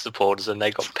Collingwood supporters and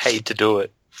they got paid to do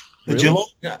it. The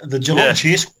Geelong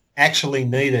cheer squad actually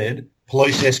needed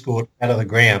police escort out of the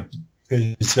ground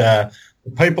because the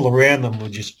people around them were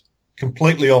just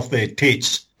completely off their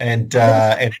tits and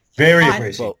very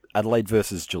aggressive. Well, Adelaide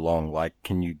versus Geelong, like,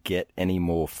 can you get any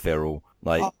more feral?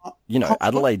 Like,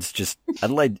 Adelaide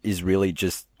is really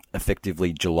just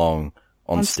effectively Geelong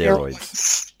on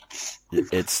steroids.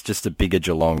 It's just a bigger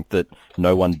Geelong that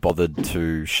no one bothered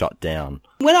to shut down.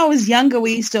 When I was younger,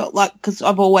 we used to, like, because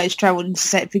I've always travelled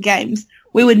interstate for games,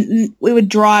 we would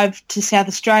drive to South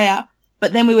Australia,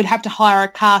 but then we would have to hire a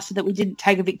car so that we didn't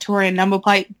take a Victorian number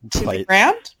plate to the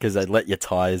ground. Because they'd let your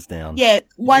tyres down. Yeah,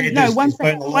 once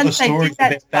they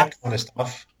did that kind of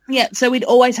stuff. Yeah, so we'd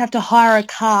always have to hire a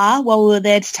car while we were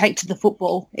there to take to the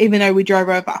football, even though we drove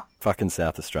over. Fucking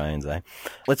South Australians, eh?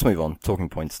 Let's move on. Talking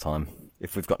points time.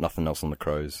 If we've got nothing else on the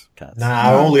Crows, Cats. No,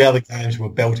 all the other games were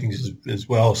beltings as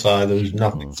well, so there was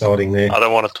nothing exciting there. I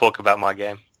don't want to talk about my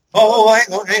game. Oh,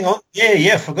 hang on.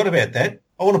 Yeah, forgot about that.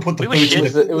 I want to put the boots in.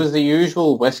 It was the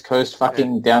usual West Coast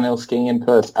fucking downhill skiing in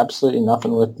Perth. Absolutely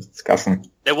nothing worth discussing.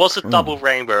 There was a double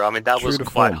rainbow. I mean, that was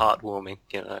quite heartwarming,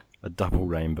 you know. A double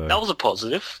rainbow. That was a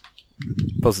positive.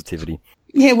 Positivity.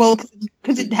 Yeah, well,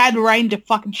 because it had rained a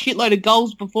fucking shitload of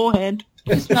goals beforehand.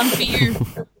 Just none for you.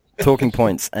 Talking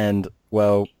points, and,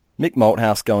 well, Mick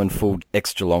Malthouse going full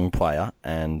ex-Geelong player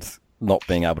and not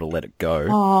being able to let it go.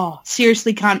 Oh,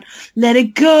 seriously, can't. Let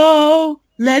it go!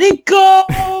 Let it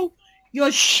go!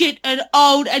 You're shit and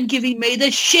old and giving me the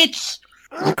shits!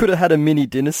 We could have had a mini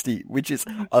dynasty, which is,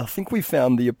 I think we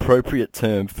found the appropriate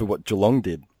term for what Geelong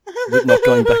did. With not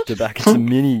going back to back, it's a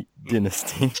mini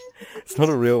dynasty. It's not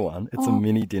a real one, it's a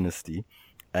mini dynasty.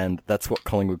 And that's what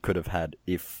Collingwood could have had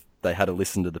if they had to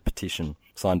listen to the petition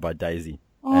signed by Daisy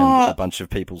and a bunch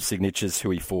of people's signatures who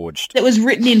he forged. That was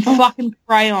written in fucking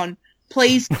crayon.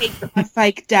 Please keep my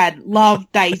fake dad. Love,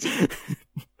 Daisy.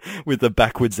 With a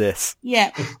backwards S. Yeah.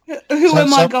 Who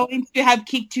am I going to have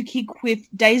kick with?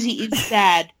 Daisy is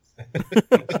sad.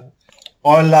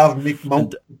 I love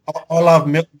Milkshake.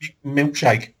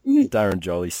 Darren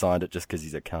Jolie signed it just because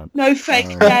he's a cunt. No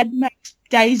fake dad makes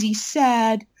Daisy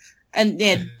sad. And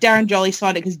yeah, Darren Jolie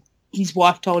signed it because his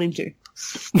wife told him to.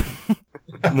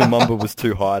 The number was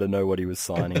too high to know what he was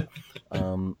signing.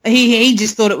 He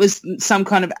just thought it was some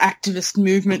kind of activist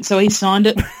movement, so he signed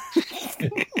it.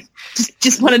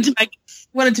 just wanted to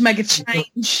make a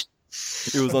change.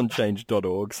 It was on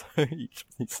change.org, so he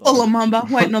Olamumba,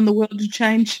 waiting on the world to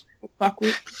change.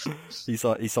 Fuckwit.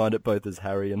 He signed it both as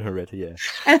Harry and Heretier.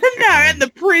 And the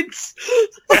prince.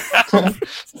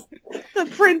 The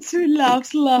prince who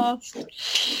laughs last.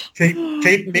 Keep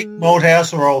Mick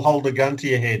Malthouse or I'll hold a gun to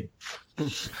your head.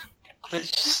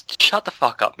 Just shut the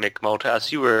fuck up, Mick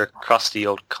Malthouse. You were a crusty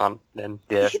old cunt. Then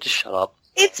just shut up.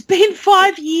 It's been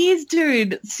 5 years,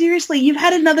 dude. Seriously, you've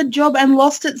had another job and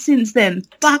lost it since then.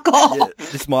 Fuck off. Yeah,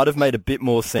 this might have made a bit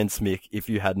more sense, Mick, if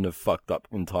you hadn't have fucked up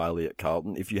entirely at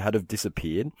Carlton. If you had have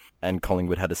disappeared and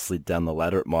Collingwood had to slid down the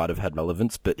ladder, it might have had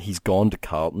relevance. But he's gone to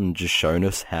Carlton and just shown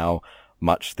us how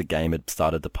much the game had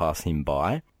started to pass him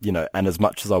by. You know, and as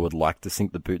much as I would like to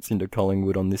sink the boots into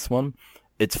Collingwood on this one,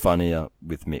 it's funnier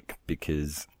with Mick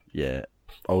because, yeah,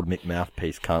 old Mick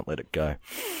Mouthpiece can't let it go.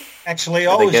 Actually,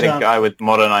 they get a guy with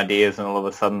modern ideas and all of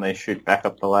a sudden they shoot back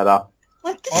up the ladder.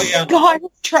 Like this guy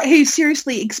who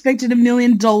seriously expected $1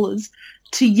 million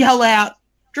to yell out,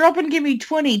 drop and give me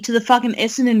 20 to the fucking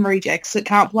Essendon rejects that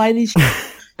can't play this shit.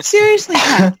 Seriously,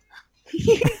 man.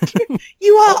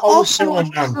 You are also a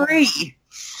tree.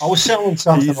 I was selling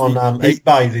something on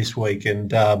eBay this week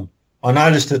and I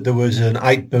noticed that there was an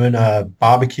 8-burner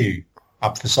barbecue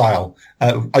up for sale.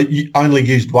 Only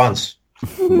used once.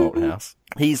 Malthouse.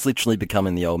 He's literally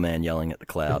becoming the old man yelling at the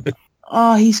cloud.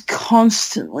 Oh, he's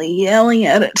constantly yelling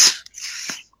at it.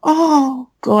 Oh,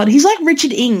 God. He's like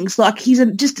Richard Ings. Like, he's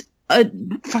just a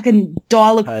fucking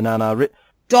dial-up. Hey, no.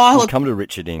 Dial Come to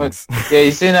Richard Ings. Yeah,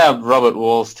 he's in Robert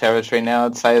Wall's territory now,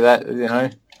 I'd say that,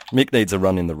 Mick needs a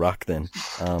run in the ruck then.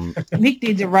 Mick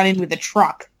needs a run in with a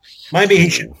truck. Maybe he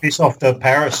should piss off to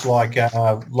Paris like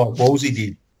Wolsey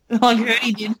did. I heard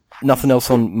he did. Nothing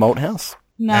else on Malthouse?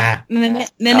 Nah.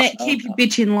 Nanette, keep your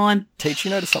bitch in line. Teach,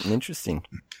 you noticed something interesting?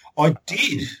 I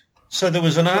did. So there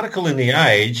was an article in The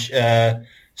Age,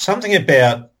 something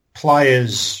about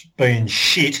players being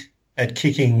shit at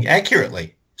kicking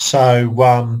accurately.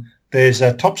 So there's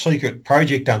a top-secret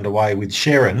project underway with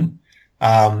Sharon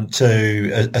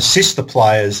to assist the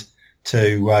players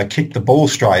to kick the ball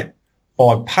straight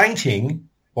by painting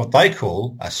what they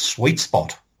call a sweet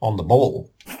spot on the ball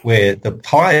where the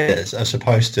players are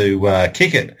supposed to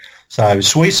kick it. So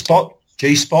sweet spot,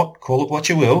 G-spot, call it what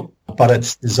you will, but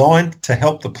it's designed to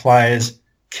help the players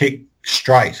kick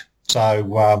straight.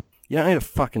 So you don't need a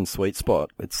fucking sweet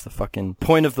spot. It's the fucking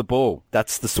point of the ball.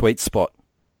 That's the sweet spot.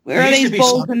 Where are these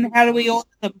balls and how do we order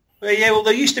them? Well,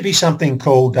 there used to be something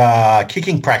called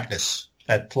kicking practice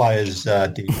that players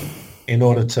did in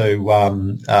order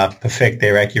to perfect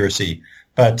their accuracy.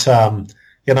 But,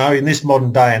 in this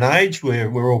modern day and age,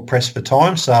 we're all pressed for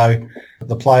time, so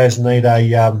the players need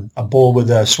a ball with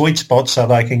a sweet spot so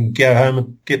they can go home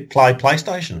and play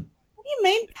PlayStation. What do you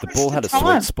mean? If the ball had a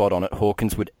sweet spot on it,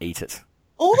 Hawkins would eat it.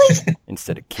 All these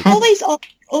instead of kicking.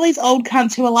 all these old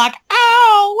cunts who are like,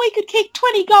 oh, we could kick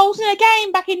 20 goals in a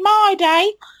game back in my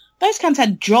day. Those cunts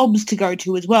had jobs to go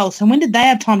to as well, so when did they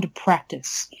have time to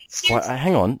practice? Well,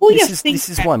 hang on. This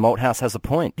is why Malthouse has a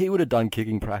point. He would have done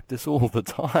kicking practice all the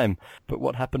time. But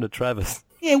what happened to Travis?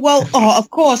 Yeah, well,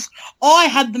 of course, I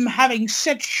had them having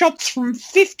set shots from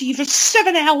 50 for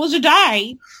 7 hours a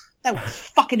day. They were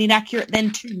fucking inaccurate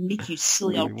then too, Nick, you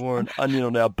silly old... We wore an onion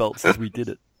on our belts as we did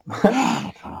it.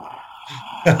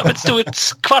 But still,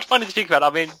 it's quite funny to think about. I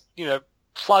mean,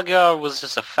 Plugger was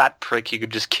just a fat prick who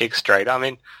could just kick straight. I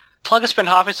mean, Plugger spent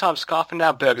half his time scarfing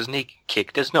down burgers and he could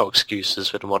kick. There's no excuses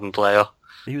for the modern player.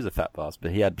 He was a fat bastard,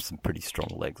 but he had some pretty strong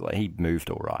legs. Like, he moved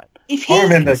all right. If he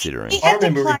had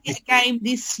to play a game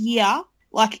this year,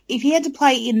 like, if he had to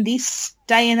play in this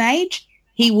day and age,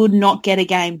 he would not get a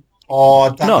game. Oh, I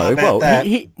don't know about that.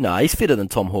 He's fitter than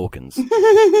Tom Hawkins.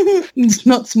 He's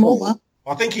not smaller.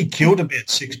 I think he killed about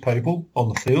 6 people on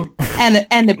the field.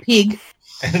 And a pig.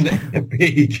 And a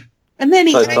pig. And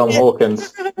then Tom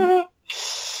Hawkins.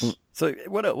 So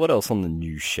what else on the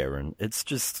new Sharon? It's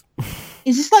just...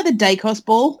 Is this like the Dacos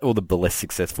ball? Or the less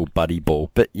successful Buddy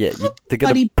ball. But yeah, they're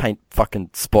going to paint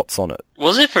fucking spots on it.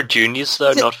 Was it for juniors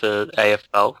though, not for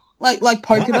AFL? Like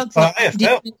polka dots? Like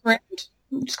AFL. Round?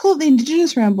 Just call it the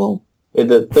Indigenous round ball. Yeah,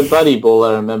 the Buddy ball,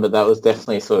 I remember that was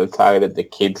definitely sort of targeted the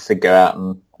kids to go out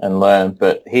and learn.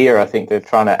 But here I think they're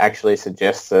trying to actually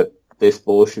suggest that this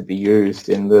ball should be used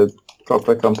in the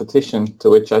proper competition, to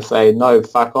which I say, no,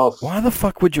 fuck off. Why the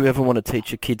fuck would you ever want to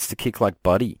teach your kids to kick like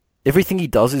Buddy? Everything he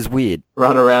does is weird.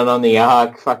 Run around on the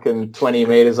arc fucking 20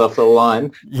 metres off the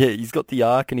line. Yeah, he's got the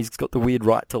arc and he's got the weird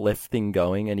right to left thing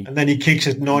going. And then he kicks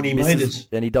at 90 metres.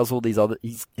 And he does all these other...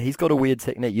 He's got a weird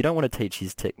technique. You don't want to teach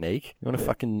his technique. You want to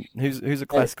fucking... Who's a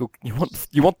classical... You want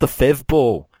the Fev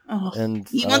ball. Oh, and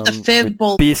you want the Fev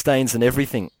ball. Beer stains and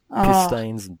everything. Oh. Piss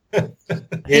stains. Yeah,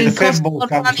 the Fev ball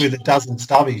comes with a dozen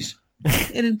stubbies.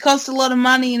 It'd cost a lot of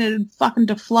money and it'd fucking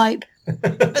deflate.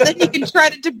 But then you can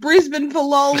trade it to Brisbane for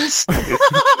lols.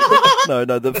 No,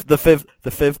 the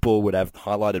Fev ball would have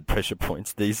highlighted pressure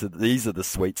points. These are the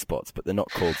sweet spots, but they're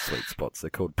not called sweet spots. They're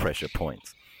called pressure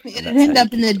points. It'd end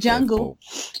up in the jungle.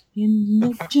 In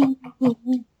the jungle,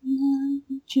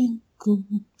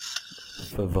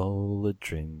 Favola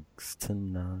drinks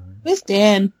tonight. Where's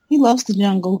Dan? He loves the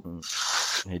jungle.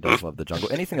 He does love the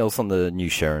jungle. Anything else on the new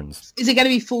Sharons? Is it going to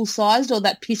be full-sized or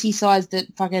that pissy size that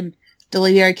fucking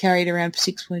Delio carried around for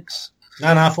 6 weeks?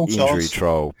 No, full size. Injury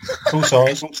troll. Full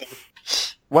size.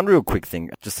 One real quick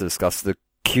thing, just to discuss, the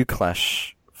Q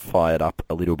Clash fired up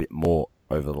a little bit more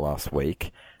over the last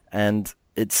week, and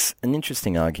it's an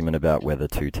interesting argument about whether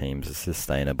two teams are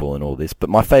sustainable and all this,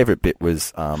 but my favourite bit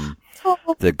was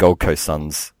the Gold Coast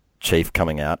Suns chief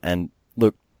coming out, and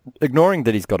look, ignoring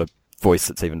that he's got a voice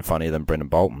that's even funnier than Brendan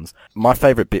Bolton's, my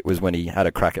favourite bit was when he had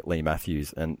a crack at Lee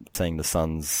Matthews and saying the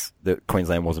Suns, that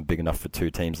Queensland wasn't big enough for two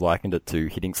teams, likened it to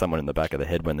hitting someone in the back of the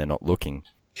head when they're not looking.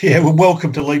 Yeah, well,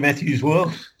 welcome to Lee Matthews'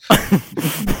 world.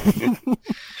 I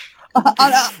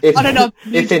don't know.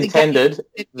 If intended,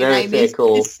 very fair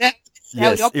call.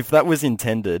 Yes, if that was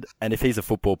intended, and if he's a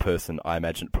football person, I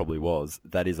imagine it probably was,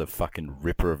 that is a fucking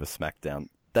ripper of a smackdown.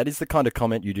 That is the kind of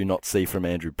comment you do not see from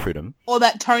Andrew Pridham. Or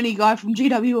that Tony guy from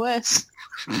GWS.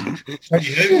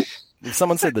 If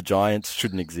someone said the Giants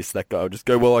shouldn't exist, that guy would just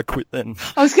go, well, I quit then.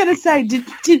 I was going to say, did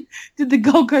the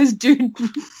Gold Coast dude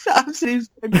absolutely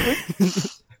quit?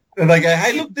 And they go,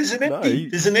 hey, look, there's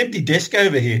an empty desk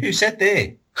over here. Who sat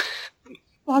there?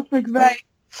 Fuck McVeigh.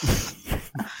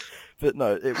 But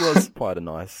no, it was quite a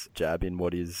nice jab in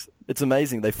what is... It's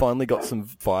amazing. They finally got some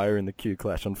fire in the Q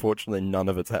Clash. Unfortunately, none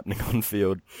of it's happening on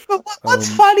field. But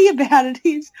what's funny about it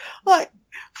is, like,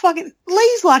 fucking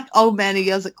Lee's like old man who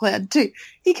yells at Cloud too.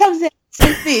 He comes out and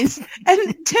says this, and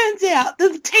it turns out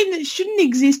that the team that shouldn't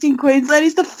exist in Queensland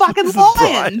is the fucking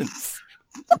Lions.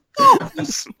 Fuck off, you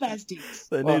spastics.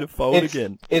 They need to fold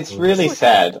again. It's really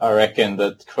sad, I reckon,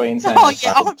 that Queensland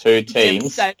has two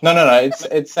teams. No.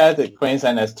 It's sad that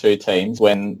Queensland has two teams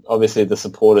when obviously the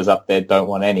supporters up there don't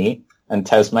want any, and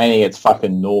Tasmania gets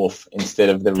fucking Norf instead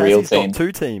of the real team. Got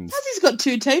two teams. Tassie's got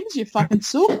two teams, you fucking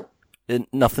sook.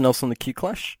 Nothing else on the Q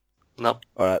Clash? Nope.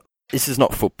 All right. This is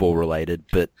not football related,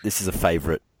 but this is a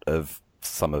favourite of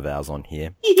some of ours on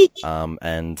here.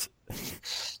 And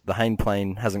the Hayne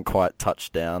plane hasn't quite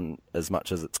touched down as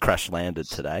much as it's crash landed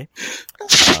today.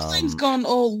 The plane's gone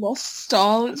all lost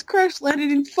style. It's crash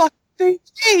landed in fucking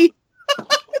Fiji.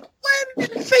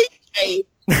 Landed in Fiji.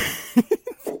 The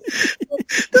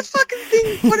fucking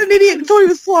thing. What an idiot. Thought he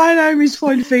was flying home. He's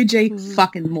flying to Fiji.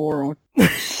 Fucking moron.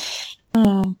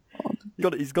 Oh.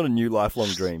 He's got a new lifelong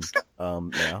dream now.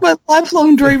 My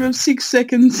lifelong dream of 6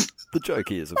 seconds. The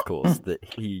joke is, of course, that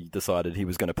he decided he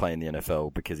was going to play in the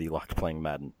NFL because he liked playing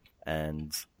Madden.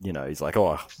 And, you know, he's like,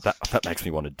 oh, that makes me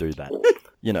want to do that.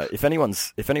 You know, if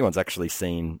anyone's actually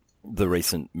seen the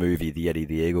recent movie, the Eddie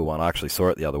the Eagle one, I actually saw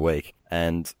it the other week,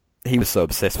 and he was so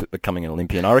obsessed with becoming an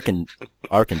Olympian. I reckon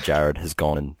Jared has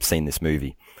gone and seen this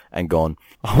movie and gone,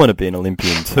 I want to be an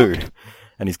Olympian too.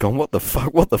 And he's gone, what the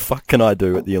fuck can I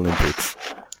do at the Olympics?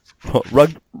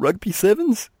 What, rugby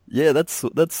sevens? Yeah, that's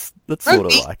sort of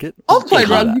like it. I've played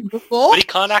rugby before. But he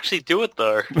can't actually do it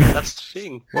though. That's the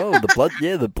thing. Well,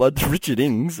 the blood Richard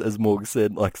Ings, as Morg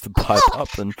said, likes to pipe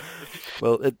up and,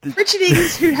 well... Richard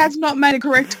Ings, who has not made a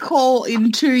correct call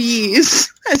in 2 years,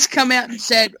 has come out and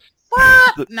said,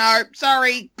 what? No,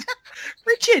 sorry.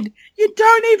 Richard, you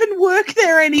don't even work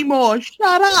there anymore.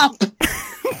 Shut up.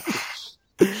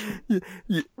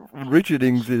 Richard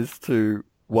Ings is to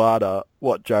WADA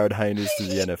what Jared Hayne is to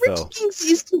the NFL. Richard Ings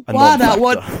is to WADA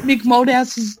what Mick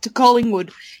Moldhouse is to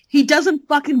Collingwood. He doesn't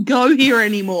fucking go here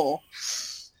anymore.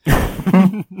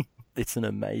 It's an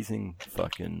amazing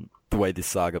fucking... the way this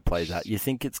saga plays out. You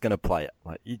think it's going to play it.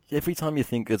 Like, every time you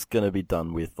think it's going to be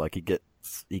done with, like,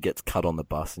 he gets cut on the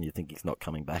bus and you think he's not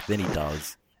coming back, then he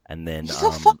does. And then... He's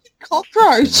a fucking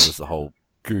cockroach. There's the whole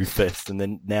goo fest, and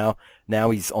then now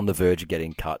he's on the verge of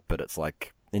getting cut, but it's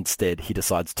like instead he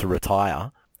decides to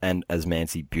retire. And as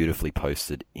Mancy beautifully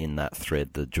posted in that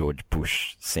thread, the George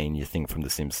Bush senior thing from The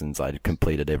Simpsons, I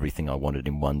completed everything I wanted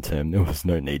in one term. There was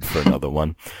no need for another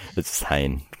one. It's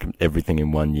Hayne, everything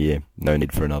in 1 year, no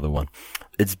need for another one.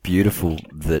 It's beautiful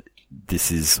that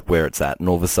this is where it's at, and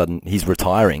all of a sudden he's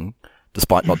retiring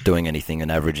despite not doing anything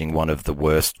and averaging one of the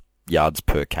worst yards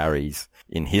per carries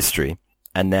in history.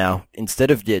 And now, instead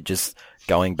of just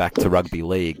going back to rugby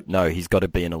league, no, he's got to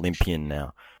be an Olympian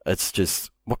now. It's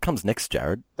just, what comes next,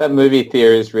 Jared? That movie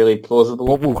theory is really plausible.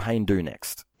 What will Hayne do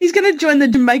next? He's going to join the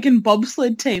Jamaican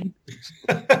bobsled team.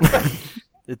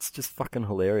 It's just fucking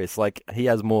hilarious. Like, he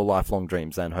has more lifelong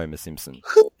dreams than Homer Simpson.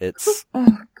 It's...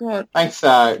 Oh, God. Thanks,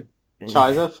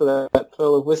 Chizer, for that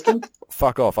pearl of wisdom.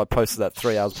 Fuck off. I posted that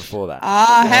 3 hours before that.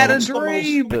 I had a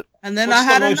dream, and then I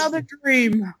had another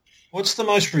dream. What's the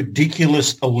most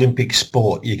ridiculous Olympic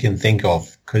sport you can think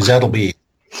of? Because that'll be it.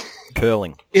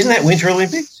 Curling. Isn't that Winter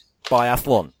Olympics?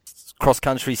 Biathlon.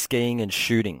 Cross-country skiing and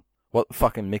shooting. What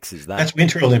fucking mix is that? That's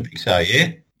Winter Olympics,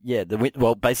 yeah? Yeah,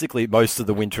 well, basically most of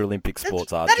the Winter Olympic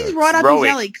sports are. That is right up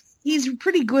his alley. He's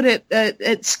pretty good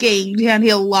at skiing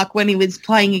downhill, like when he was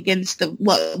playing against the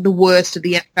worst of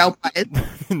the NFL players.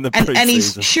 and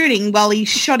he's shooting, well, he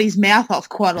shot his mouth off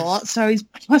quite a lot, so he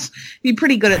must be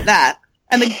pretty good at that.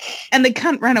 And the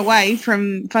cunt ran away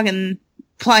from fucking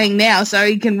playing now, so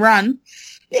he can run.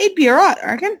 He'd be alright, I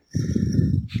reckon.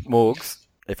 Morgs,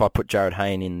 if I put Jared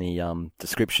Hayne in the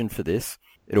description for this,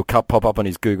 it'll pop up on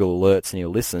his Google Alerts and he'll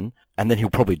listen, and then he'll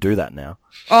probably do that now.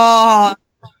 Oh,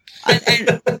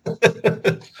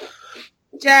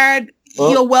 Jared,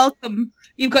 you're welcome.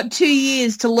 You've got 2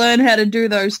 years to learn how to do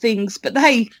those things. But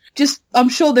hey, I'm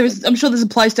sure there's a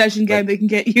PlayStation game that can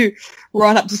get you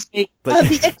right up to speed.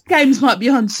 The X Games might be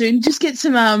on soon. Just get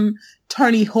some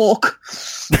Tony Hawk.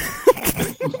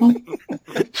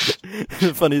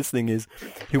 The funniest thing is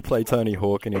he'll play Tony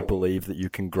Hawk and he'll believe that you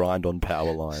can grind on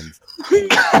power lines.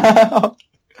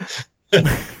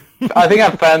 I think I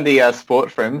found the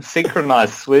sport for him.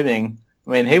 Synchronized swimming.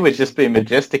 I mean, he would just be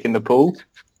majestic in the pool.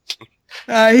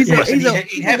 He's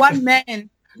a one man.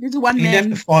 He's a one man. He'd have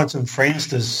to find some friends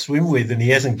to swim with, and he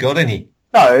hasn't got any.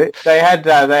 No, they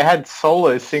had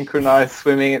solo synchronized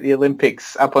swimming at the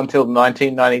Olympics up until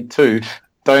 1992.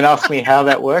 Don't ask me how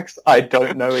that works. I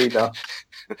don't know either.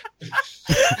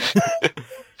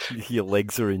 Your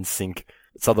legs are in sync.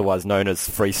 It's otherwise known as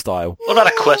freestyle. What about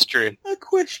equestrian?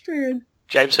 Equestrian.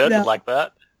 James Heard would like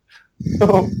that.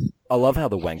 I love how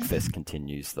the Wankfest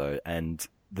continues, though, and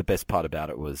the best part about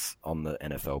it was on the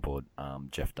NFL board,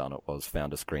 Jeff Dunn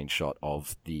found a screenshot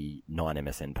of the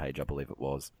 9MSN page, I believe it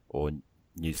was, or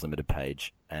News Limited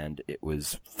page, and it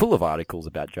was full of articles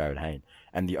about Jared Hayne,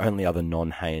 and the only other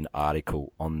non-Hayne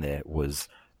article on there was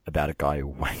about a guy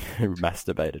who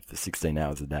masturbated for 16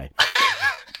 hours a day.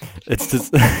 It's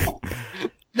just...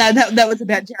 No, that was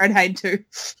about Jared Hayne too.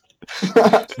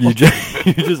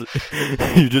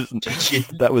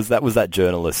 That was that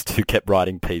journalist who kept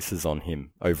writing pieces on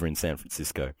him over in San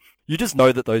Francisco. You just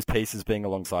know that those pieces being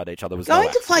alongside each other was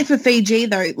going to play for Fiji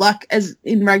though, like as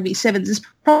in rugby sevens, is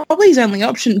probably his only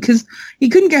option because he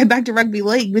couldn't go back to rugby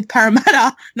league with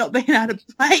Parramatta not being able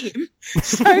to play him.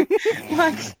 So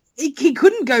like he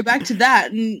couldn't go back to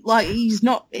that, and like he's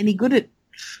not any good at,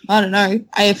 I don't know,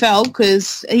 AFL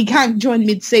because he can't join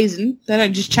mid-season. They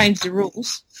don't just change the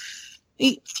rules.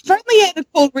 If only had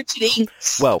called Richard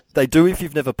Ings. Well, they do if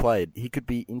you've never played. He could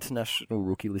be international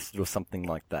rookie listed or something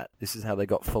like that. This is how they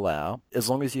got Folau. As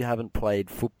long as you haven't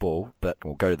played football, but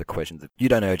we'll go to the questions. You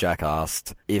don't know, Jack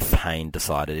asked if Hayne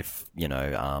decided if,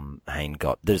 Hayne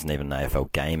got, there isn't even an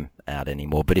AFL game out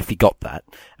anymore, but if he got that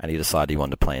and he decided he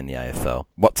wanted to play in the AFL,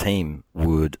 what team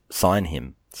would sign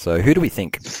him? So who do we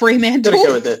think? Fremantle. Gotta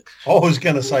go with it. I was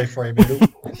going to say Fremantle.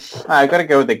 I got to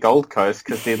go with the Gold Coast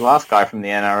because the last guy from the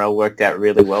NRL worked out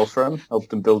really well for him. Helped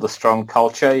them build a strong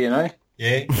culture,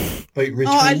 Yeah, beat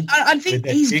Richmond. I think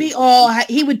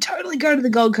he would totally go to the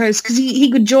Gold Coast because he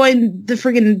could join the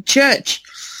friggin' church.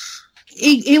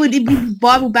 He would be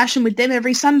Bible bashing with them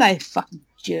every Sunday. Fucking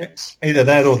jerks. Either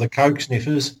that or the Coke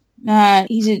sniffers. Nah,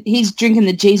 he's drinking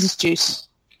the Jesus juice.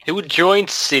 He would join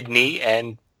Sydney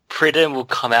and Pridham will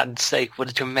come out and say what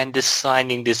a tremendous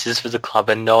signing this is for the club,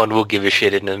 and no one will give a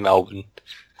shit in Melbourne.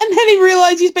 And then he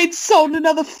realised he's been sold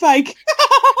another fake.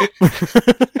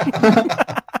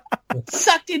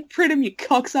 Sucked in Pridham, you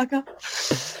cocksucker.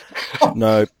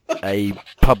 No, a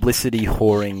publicity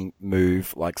whoring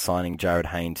move like signing Jared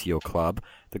Hayne to your club.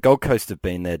 The Gold Coast have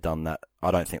been there, done that.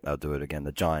 I don't think they'll do it again.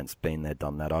 The Giants been there,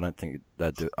 done that. I don't think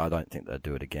they'll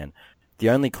do it again. The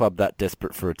only club that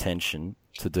desperate for attention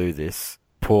to do this,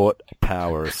 Port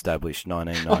Power, established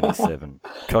 1997.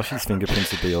 Koshi's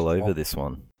fingerprints would be all over this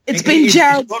one. It's been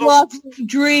Jared's lovely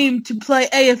dream to play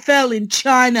AFL in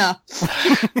China.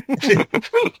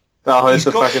 They'll host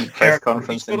a fucking press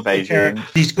conference in Beijing.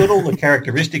 He's got all the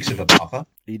characteristics of a buffer.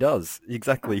 He does,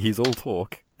 exactly. He's all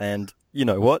talk. And you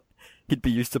know what? He'd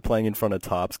be used to playing in front of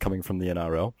tarps coming from the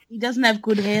NRL. He doesn't have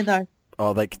good hair, though.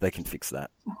 Oh, they can fix that.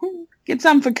 Get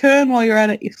some for Kern while you're at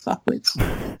it, you fuckwits.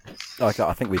 Okay,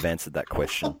 I think we've answered that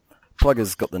question.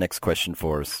 Plugger's got the next question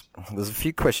for us. There's a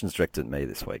few questions directed at me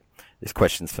this week. This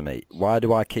question's for me. Why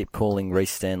do I keep calling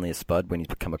Reece Stanley a spud when he's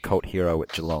become a cult hero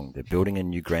at Geelong? They're building a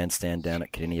new grandstand down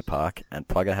at Kardinia Park, and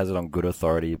Plugger has it on good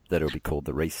authority that it'll be called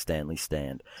the Reece Stanley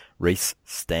Stand. Reece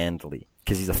Stanley.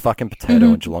 Because he's a fucking potato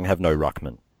and Geelong have no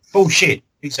ruckman. Bullshit.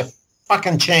 He's a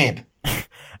fucking champ.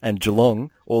 And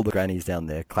Geelong, all the grannies down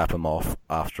there clap him off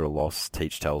after a loss,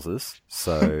 Teach tells us.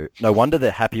 So no wonder they're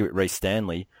happy with Reece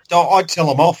Stanley. I tell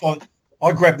them off.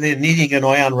 I grab their knitting and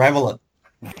I unravel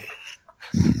it.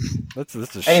 That's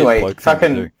a anyway,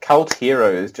 fucking cult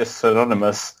hero is just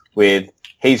synonymous with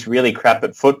he's really crap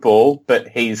at football, but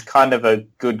he's kind of a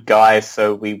good guy,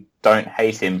 so we don't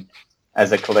hate him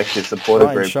as a collective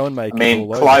supporter group. I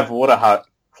mean, Clive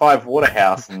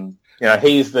Waterhouse, and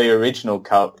he's the original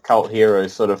cult hero,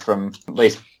 sort of from at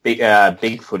least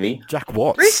big footy. Jack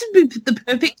Watts. Reece would be the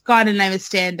perfect guy to name a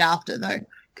stand after, though,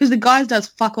 because the guy does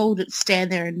fuck all, just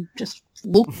stand there and just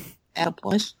look out of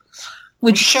place.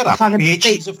 Shut up, bitch.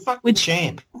 He's a fucking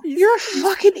champ. You're a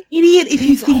fucking idiot if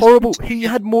you think... horrible. He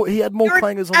had more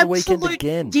clangers on the weekend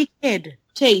again. Dickhead.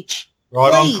 Teach.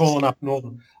 Right, please.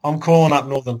 I'm calling up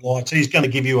Northern Lights. He's going to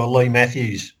give you a Lee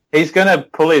Matthews. He's going to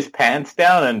pull his pants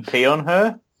down and pee on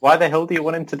her? Why the hell do you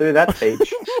want him to do that,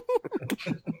 Teach?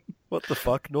 What the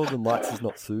fuck? Northern Lights is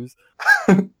not Suze.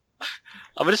 I mean,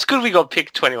 it's good we got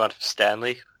pick 21 for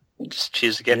Stanley. Just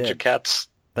cheers against your cats.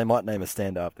 They might name a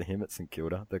stand after him at St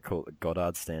Kilda. They call it the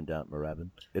Goddard stand down at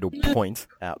Moorabbin. It'll point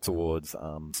out towards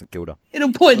St Kilda.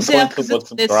 It'll point south because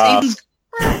it's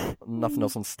Nothing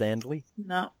else on Stanley?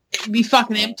 No. It'd be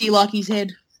fucking empty like his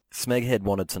head. Smeghead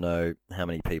wanted to know how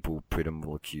many people Pridham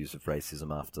will accuse of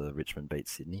racism after Richmond beat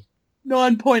Sydney.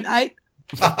 9.8.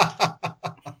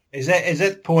 Is that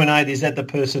 0.8? Is that the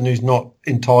person who's not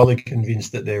entirely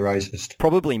convinced that they're racist?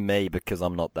 Probably me, because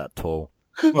I'm not that tall.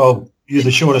 Well, you're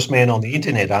the shortest man on the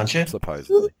internet, aren't you?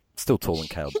 Supposedly. Still tall than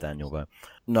Caleb Daniel, though.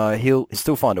 No, he'll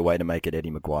still find a way to make it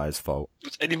Eddie Maguire's fault.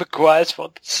 It's Eddie Maguire's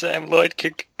fault that Sam Lloyd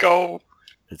kicked a goal.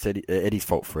 It's Eddie's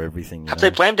fault for everything. Have they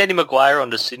blamed Eddie Maguire on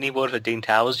the Sydney board for Dean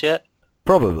Towers yet?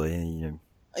 Probably. You know.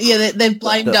 Yeah, they've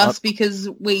blamed us because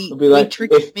we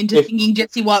tricked him into thinking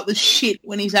Jesse White was shit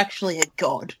when he's actually a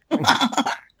god.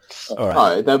 All right.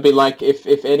 No, they'd be like, if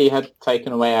Eddie had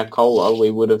taken away our cola,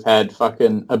 we would have had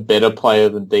fucking a better player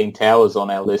than Dean Towers on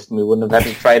our list, and we wouldn't have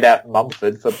had to trade out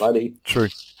Mumford for Buddy. True.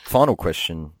 Final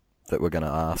question that we're going to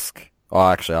ask. Oh,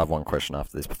 actually, I have one question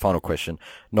after this, but final question.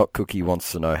 Not Cookie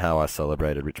wants to know how I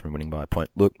celebrated Richmond winning by a point.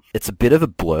 Look, it's a bit of a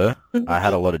blur. I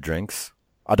had a lot of drinks.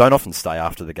 I don't often stay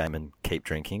after the game and keep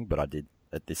drinking, but I did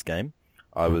at this game.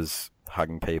 I was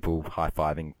hugging people,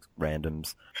 high-fiving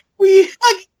randoms. Were you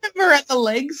hugging them around the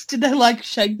legs? Did they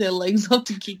shake their legs off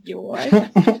to kick you away?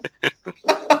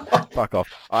 Fuck off.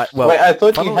 Wait, I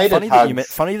thought you hated hugs.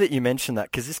 Funny that you mentioned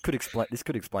that, because this could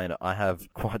explain it. I have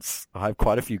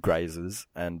quite a few grazes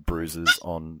and bruises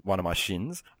on one of my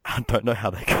shins. I don't know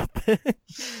how they got there,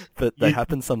 but they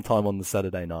happened sometime on the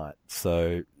Saturday night.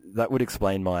 So that would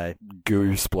explain my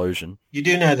goo explosion. You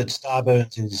do know that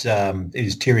Starburns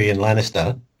is Tyrion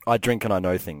Lannister. I drink and I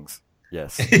know things.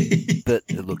 Yes, but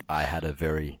look, I had a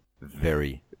very,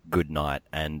 very good night,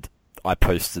 and I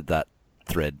posted that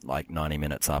thread 90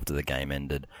 minutes after the game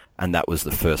ended, and that was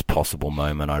the first possible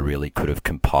moment I really could have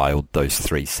compiled those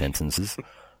 3 sentences.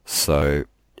 So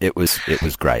it was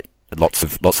great. Lots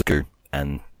of goo,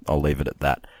 and I'll leave it at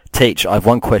that. Teach, I have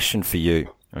one question for you.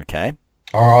 Okay.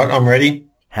 All right, I'm ready.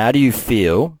 How do you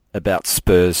feel about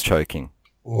Spurs choking?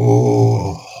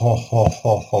 Oh,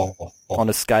 On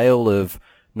a scale of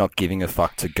not giving a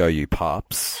fuck to go you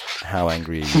pups, how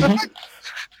angry are you?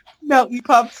 Melt you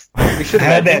pups. We should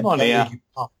have had him on here.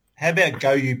 How about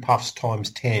go you puffs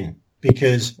times 10?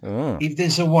 Because if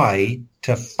there's a way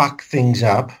to fuck things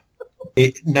up,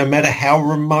 no matter how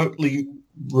remotely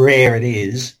rare it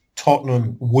is,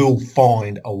 Tottenham will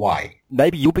find a way.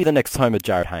 Maybe you'll be the next home of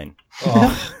Jared Hayne.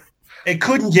 Oh, it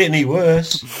couldn't get any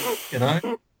worse, you know.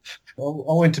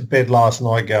 I went to bed last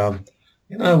night going,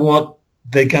 you know what?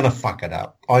 They're going to fuck it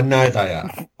up. I know they are.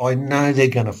 I know they're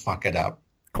going to fuck it up.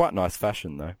 Quite nice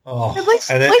fashion, though. Oh, at least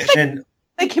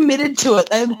they committed to it.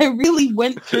 They really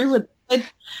went through it.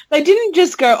 They didn't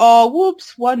just go, oh,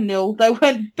 whoops, 1-0. They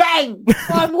went, bang,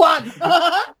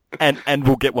 1-1. and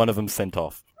we'll get one of them sent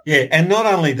off. Yeah, and not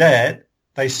only that,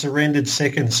 they surrendered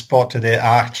second spot to their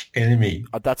arch enemy.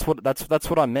 That's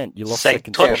what I meant. You lost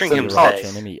second spot to your arch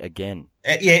enemy again.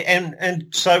 And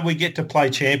so we get to play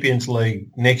Champions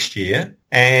League next year,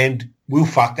 and we'll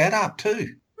fuck that up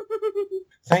too.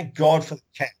 Thank God for the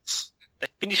Cats. They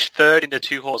finished third in the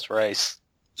 2-horse race.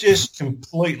 Just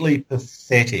completely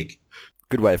pathetic.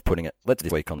 Good way of putting it. Let's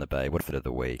this week on the Bay. What fit of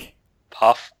the week?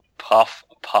 Puff, puff,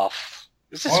 puff.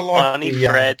 This is funny,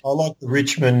 Fred. I like the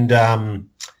Richmond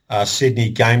Sydney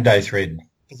game day thread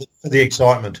for the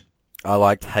excitement. I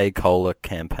liked Hey Cola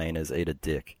campaigners eat a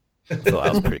dick. I thought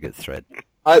that was a pretty good thread.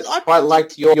 I quite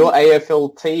liked your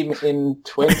AFL team in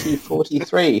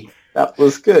 2043. That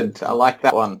was good. I like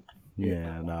that one.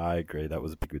 Yeah, no, I agree. That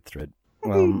was a good thread.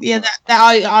 That's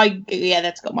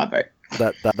got my vote.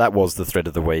 That was the thread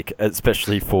of the week,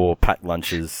 especially for Pat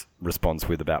Lunch's response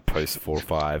with about post 4 or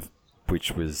 5,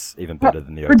 which was even better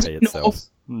than the OP itself.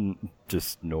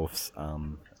 Just Norf's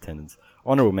attendance.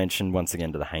 Honourable mention once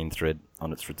again to the Hayne thread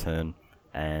on its return,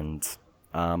 and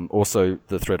also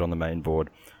the thread on the main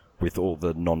board with all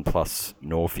the non-plus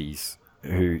Norfies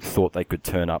who thought they could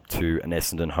turn up to an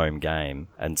Essendon home game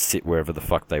and sit wherever the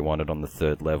fuck they wanted on the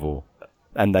 3rd level.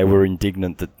 And they were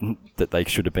indignant that they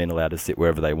should have been allowed to sit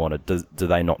wherever they wanted. Do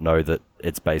they not know that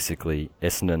it's basically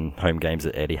Essendon home games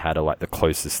at Etihad are like the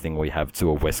closest thing we have to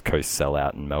a West Coast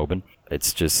sellout in Melbourne?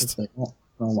 It's just...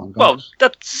 Oh my God. Well,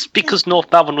 that's because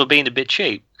North Melbourne were being a bit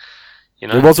cheap. You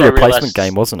know, it was a replacement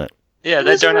game, wasn't it? Yeah,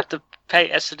 they don't have to pay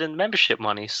Essendon membership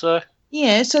money, so...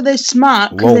 Yeah, so they're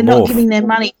smart because they're not giving their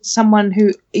money to someone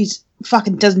who is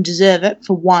fucking doesn't deserve it,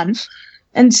 for one.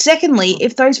 And secondly,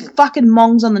 if those fucking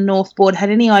mongs on the North board had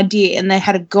any idea and they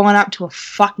had gone up to a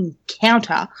fucking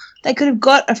counter, they could have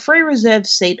got a free reserve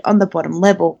seat on the bottom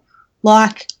level,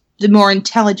 like the more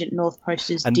intelligent North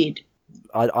posters did.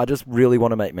 I just really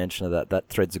want to make mention of that. That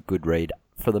thread's a good read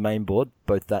for the main board,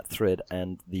 both that thread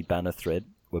and the banner thread.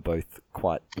 were both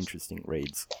quite interesting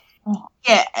reads. Oh,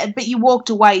 yeah, but you walked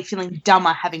away feeling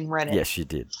dumber having read it. Yes, you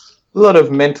did. A lot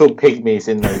of mental pygmies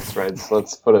in those threads,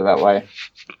 let's put it that way.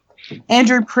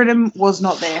 Andrew Pridham was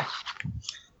not there.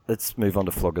 Let's move on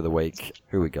to Flog of the Week.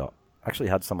 Who we got? Actually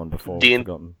had someone before.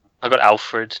 Forgotten. I got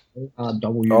Alfred.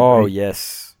 Oh,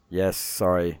 yes. Yes,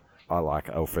 sorry. I like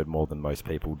Alfred more than most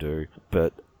people do.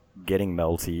 But getting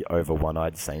Melty over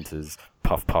One-Eyed Saint's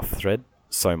Puff Puff thread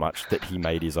so much that he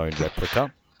made his own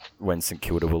replica when St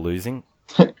Kilda were losing.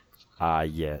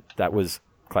 Yeah, that was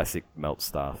classic Melt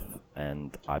stuff,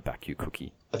 and I back you,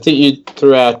 Cookie. I think you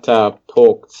threw out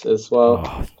Porked as well.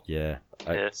 Oh, yeah.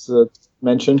 So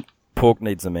mention. Pork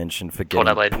needs a mention for getting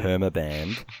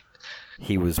perma-banned.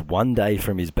 He was 1 day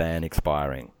from his ban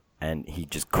expiring, and he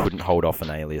just couldn't hold off an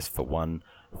alias for 1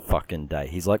 fucking day.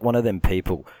 He's like one of them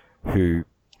people who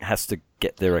has to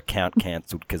get their account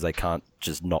cancelled because they can't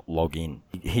just not log in.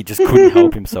 He just couldn't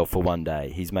help himself for 1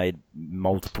 day. He's made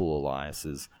multiple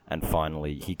aliases, and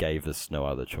finally he gave us no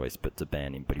other choice but to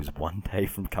ban him. But he was 1 day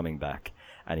from coming back,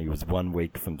 and he was 1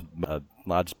 week from a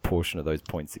large portion of those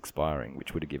points expiring,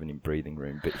 which would have given him breathing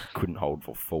room, but he couldn't hold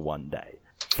for 1 day.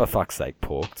 For fuck's sake,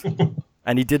 Porked.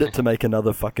 And he did it to make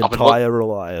another fucking tyre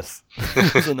alias.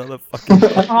 It was another fucking...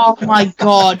 Oh my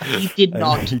god, he did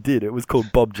not. He did. It was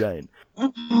called Bob Jane.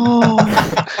 Oh.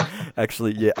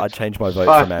 Actually, yeah, I changed my vote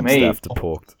from Amstaff to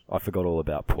Porked. I forgot all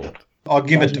about Porked. I'll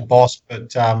give it to Boss, but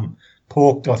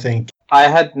Porked, I think. I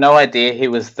had no idea he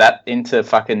was that into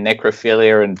fucking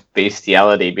necrophilia and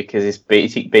bestiality because he's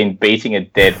been beating a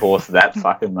dead horse that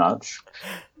fucking much.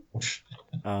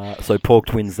 So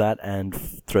Porked wins that, and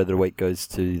Thread of the Week goes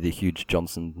to the Huge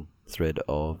Johnson thread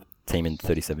of Team in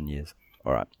 37 years.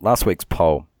 Alright, last week's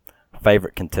poll.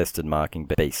 Favourite contested marking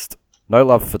beast. No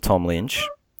love for Tom Lynch,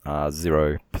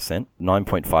 0%.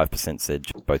 9.5% said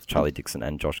both Charlie Dixon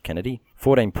and Josh Kennedy.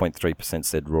 14.3%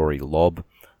 said Rory Lobb.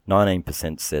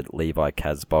 19% said Levi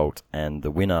Casbolt, and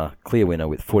the winner, clear winner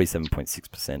with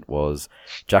 47.6% was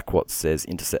Jack Watts says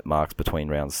intercept marks between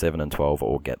rounds 7 and 12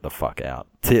 or get the fuck out.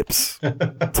 Tips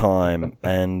time,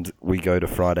 and we go to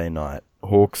Friday night.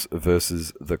 Hawks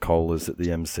versus the Kohlers at the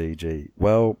MCG.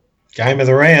 Well, game of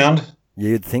the round.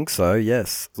 You'd think so,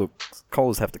 yes. Look,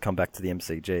 Kohlers have to come back to the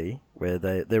MCG, where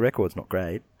their record's not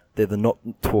great. They're the not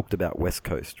talked about West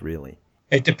Coast, really.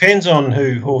 It depends on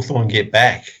who Hawthorn get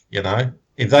back, you know.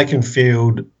 If they can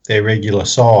field their regular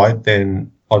side,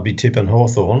 then I'd be tipping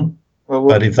Hawthorn. Well,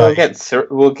 we'll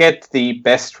get the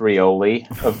best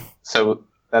Rioli. So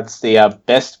that's the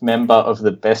best member of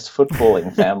the best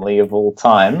footballing family of all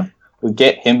time. We'll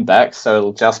get him back, so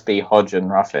it'll just be Hodge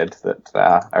and Ruffhead that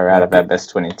are out of our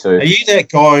best 22. Are you that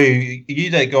guy who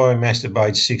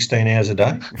masturbates 16 hours a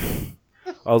day?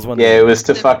 I was wondering. Yeah, it was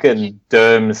to fucking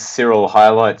Derm's Cyril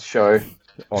highlights show.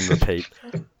 On repeat.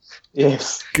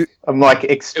 Yes. I'm like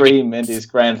Extreme and his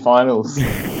grand finals.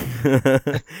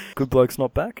 Good Bloke's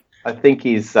not back? I think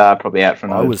he's probably out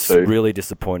from I was really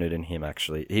disappointed in him,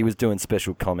 actually. He was doing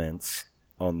special comments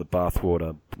on the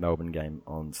Bathwater Melbourne game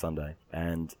on Sunday,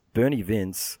 and Bernie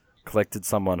Vince collected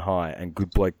someone high, and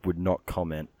Good Bloke would not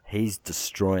comment. He's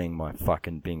destroying my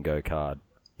fucking bingo card.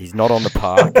 He's not on the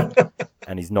park,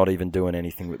 and he's not even doing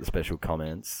anything with the special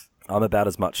comments. I'm about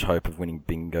as much hope of winning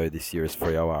bingo this year as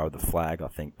Freo are of the flag, I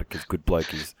think, because Good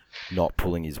Bloke is not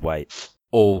pulling his weight.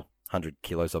 All 100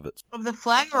 kilos of it. Of the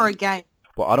flag or a game?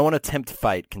 Well, I don't want to tempt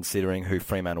fate considering who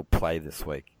Fremantle play this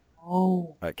week.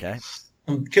 Oh. Okay.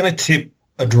 I'm going to tip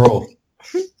a draw.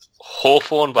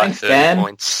 Hawthorn by 30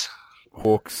 points.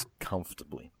 Hawks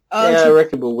comfortably. Yeah, I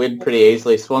reckon we'll win pretty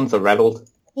easily. Swans are rattled.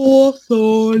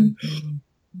 Hawthorn.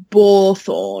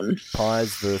 Bawthorn.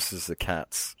 Pies versus the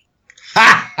Cats.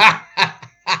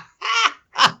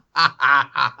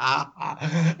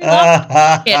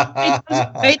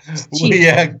 We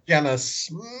are gonna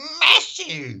smash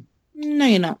you. No,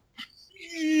 you're not.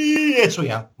 Yes, we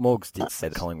are. Morgs did say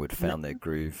Collingwood found their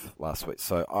groove last week,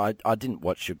 so I didn't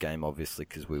watch your game, obviously,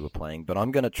 because we were playing, but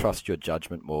I'm going to trust your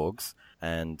judgment, Morgs,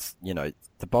 and, you know,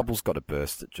 the bubble's got to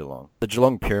burst at Geelong. The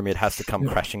Geelong pyramid has to come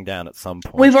crashing down at some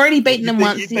point. We've already beaten them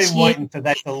once this year. You've been waiting for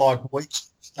that to, like,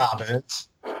 weeks, Starburns.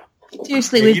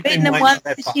 Seriously, we've beaten them once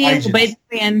this year. We'll beat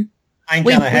them again. Ain't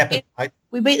going to happen, mate.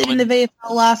 We beat them in the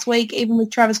VFL last week, even with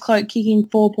Travis Cloke kicking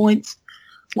 4 points.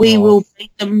 We will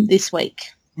beat them this week.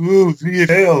 Ooh,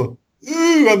 VFL.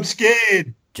 Ooh, I'm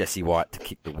scared. Jesse White to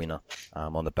kick the winner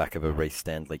on the back of a Reece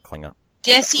Stanley clinger.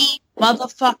 Jesse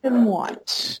motherfucking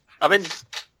White. I mean,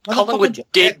 Collingwood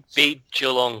did beat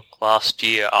Geelong last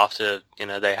year after, you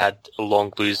know, they had a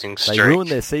long losing streak. They ruined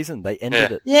their season. They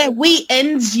ended it. Yeah, we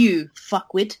ends you,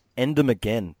 fuckwit. End them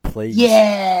again, please.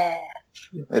 Yeah.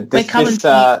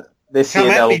 This Come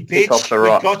year at they'll me, pick off bitch. the We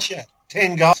rock. got you.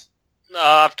 10 goals.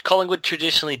 Collingwood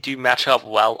traditionally do match up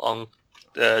well on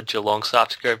Geelong, so I have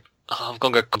to go. I'm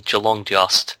going to go Geelong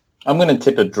just. I'm going to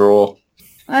tip a draw.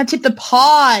 I tip the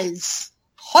pies.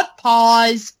 Hot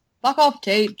pies. Fuck off,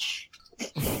 Teach.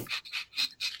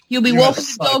 You'll be You walking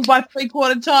are the dog by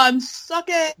 3/4 time. Suck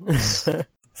it.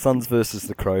 Suns versus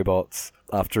the Crowbots.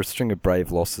 After a string of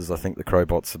brave losses, I think the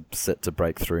Crowbots are set to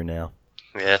break through now.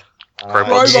 Yeah.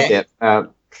 Crowbots. Yeah,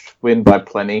 win by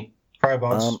plenty.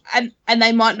 Crowbots. And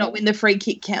they might not win the free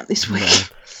kick count this week. No.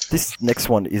 This next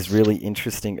one is really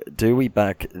interesting. Do we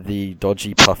back the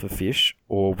dodgy pufferfish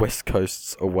or West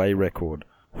Coast's away record?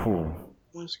 Whew.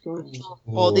 Oh,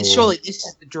 surely this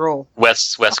is the draw.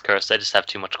 West Coast, they just have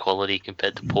too much quality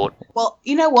compared to Port. Well,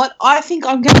 you know what? I think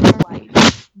I'm going to wait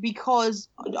because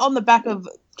on the back of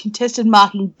contested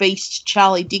marking beast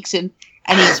Charlie Dixon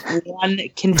and his one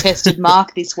contested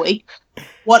mark this week,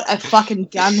 what a fucking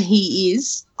gun he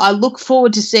is. I look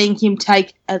forward to seeing him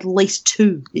take at least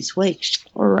 2 this week.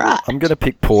 All right. I'm going to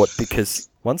pick Port because,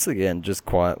 once again, just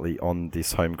quietly on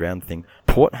this home ground thing,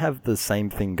 Port have the same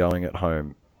thing going at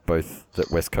home, both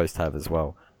that West Coast have as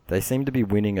well. They seem to be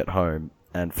winning at home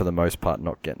and, for the most part,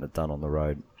 not getting it done on the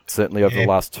road. Certainly over the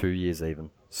last 2 years, even.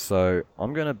 So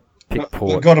I'm going to pick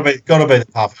Port. Got to be the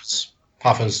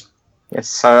Puffers. Yes,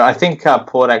 so I think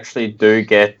Port actually do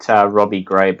get Robbie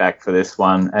Gray back for this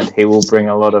one, and he will bring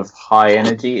a lot of high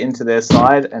energy into their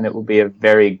side, and it will be a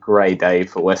very grey day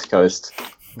for West Coast.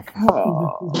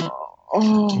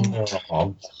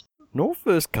 Norf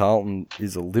versus Carlton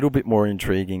is a little bit more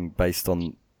intriguing based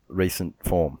on recent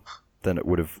form than it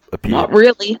would have appeared. Not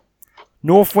really.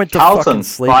 Norf went to Carlton fucking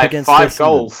sleep by against 5 Essendon.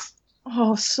 goals.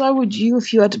 Oh, so would you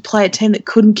if you had to play a team that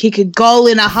couldn't kick a goal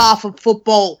in a half of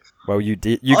football. Well, you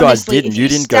did. You Honestly, guys didn't. if You you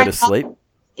didn't go to stack up- sleep.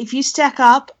 If you stack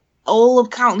up all of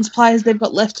Carlton's players they've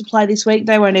got left to play this week,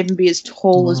 they won't even be as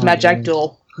tall as Matt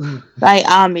Jackdaw. They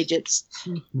are midgets.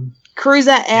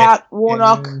 Cruiser out,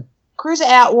 Warnock. Cruiser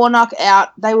out, Warnock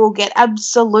out. They will get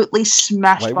absolutely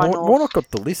smashed Wait, by North. Warnock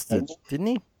got delisted, didn't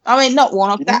he? I mean, not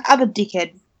Warnock, that other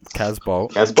dickhead.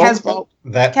 Casbolt. Casbolt.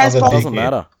 That Casbolt. other Doesn't dickhead.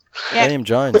 matter. Yeah. Liam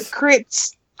Jones. But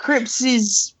Cripps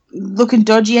is looking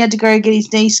dodgy. He had to go get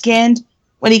his knee scanned.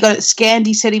 When he got it scanned,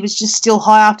 he said he was just still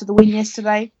high after the win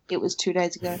yesterday. It was 2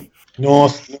 days ago.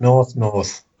 North. North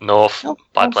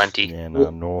by plenty. Yeah,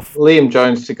 no, North. Liam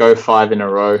Jones to go 5 in a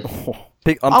row.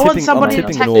 I'm tipping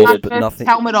North, but Mark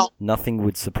helmet off. nothing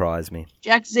would surprise me.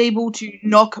 Jack Zeeble to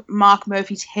knock Mark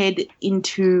Murphy's head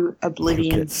into He'll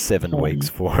oblivion. get 7 weeks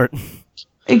for it.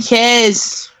 Who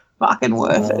cares? Fucking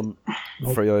worth it.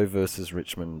 Freo versus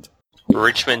Richmond.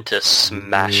 Richmond to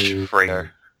smash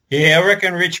Freo. Yeah, I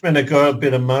reckon Richmond have got a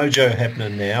bit of mojo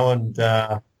happening now, and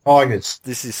Tigers.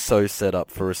 This is so set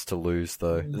up for us to lose,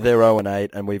 though. They're 0-8,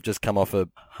 and we've just come off a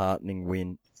heartening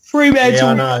win. Fremantle. Yeah,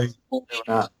 I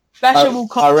know. Basher will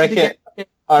cop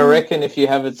I reckon if you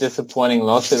have a disappointing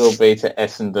loss, it'll be to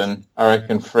Essendon. I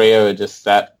reckon Freo are just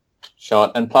that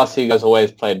shot. And plus, you guys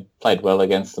always played well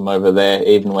against them over there,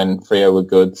 even when Freo were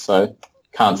good. So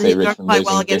can't see Richmond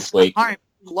losing this week.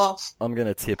 Loss. I'm going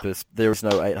to tip us. There is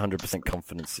no 800%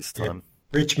 confidence this time.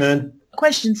 Richmond.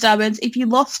 Question, Starburns. If you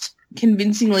lost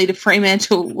convincingly to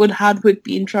Fremantle, would Hardwick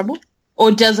be in trouble?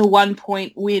 Or does a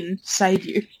 1-point win save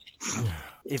you?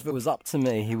 If it was up to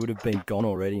me, he would have been gone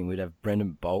already, and we'd have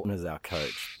Brendan Bolton as our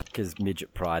coach, because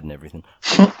midget pride and everything.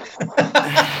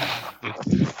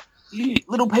 You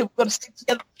little people got to stick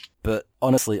together. But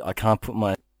honestly, I can't put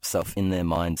myself in their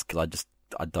minds because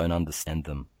I don't understand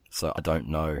them. So I don't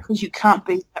know. Because you can't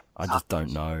beat that. I just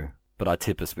don't know. But I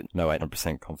tip us with no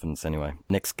 800% confidence anyway.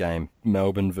 Next game,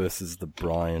 Melbourne versus the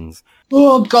Bryans.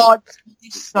 Oh, God.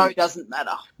 This so doesn't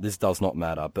matter. This does not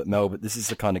matter, but Melbourne. This is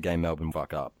the kind of game Melbourne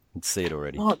fuck up. You'd see it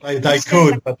already. Oh, They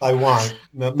could, but they won't.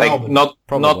 Melbourne. Not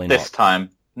Probably this not. time.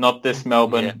 Not this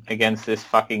Melbourne against this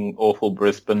fucking awful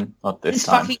Brisbane. Not this This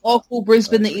time. fucking awful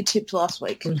Brisbane that you tipped last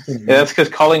week. Yeah, that's because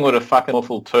Collingwood are fucking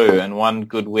awful too, and one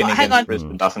good win Oh, hang against on.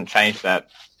 Brisbane doesn't change that.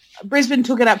 Brisbane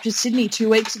took it up to Sydney 2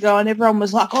 weeks ago, and everyone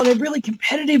was like, oh, they're really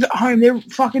competitive at home. They're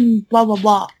fucking blah, blah,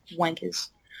 blah. Wankers.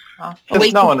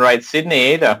 Because no one rates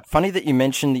Sydney either. Funny that you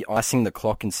mentioned the icing the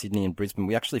clock in Sydney and Brisbane.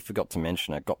 We actually forgot to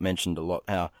mention it. Got mentioned a lot.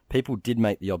 How people did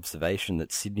make the observation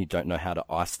that Sydney don't know how to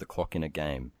ice the clock in a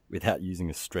game without using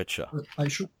a stretcher. They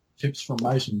should tips from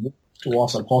Mason to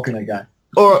ice a clock in a game.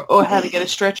 Or how to get a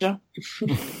stretcher.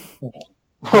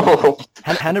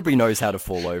 Hanbury knows how to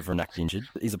fall over and act injured.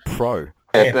 He's a pro.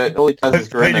 Yeah, but all he does is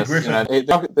Peter grimace. Griffin. They're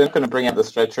not going to bring out the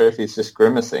stretcher if he's just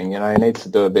grimacing. He needs to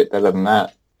do a bit better than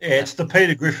that. Yeah, it's the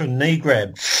Peter Griffin knee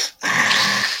grab.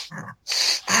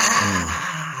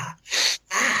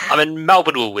 I mean,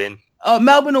 Melbourne will win.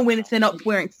 Melbourne will win if they're not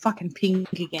wearing fucking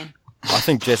pink again. I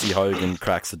think Jesse Hogan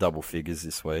cracks the double figures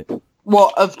this week.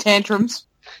 What, of tantrums?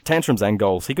 Tantrums and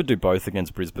goals. He could do both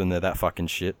against Brisbane. They're that fucking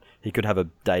shit. He could have a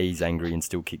day he's angry and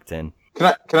still kick 10.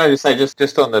 Can I just say,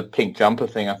 just on the pink jumper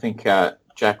thing, I think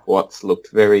Jack Watts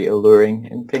looked very alluring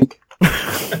in pink.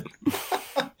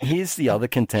 Here's the other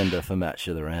contender for match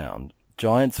of the round.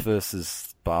 Giants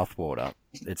versus Bathwater.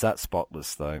 It's at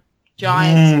Spotless, though.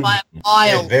 Giants by a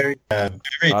mile. Yeah, very I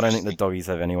don't think the Doggies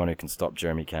have anyone who can stop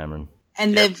Jeremy Cameron.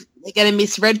 And they're going to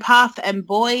miss Redpath and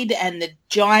Boyd, and the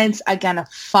Giants are going to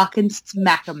fucking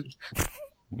smack them.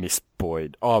 Miss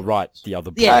Boyd. Oh, right, the other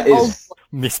Boyd. Yeah,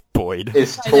 Miss Boyd.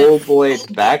 Is Tall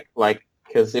Boyd back?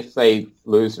 Because if they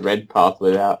lose Redpath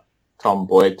without Tom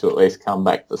Boyd to at least come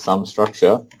back to some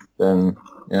structure, then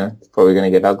it's probably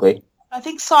going to get ugly. I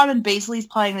think Simon Beasley's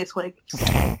playing this week.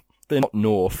 They're not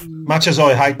Norf. Much as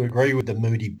I hate to agree with the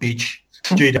moody bitch,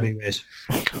 GWS.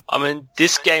 I mean,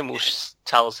 this game will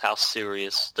tell us how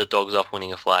serious the Dogs are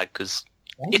winning a flag, because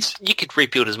you could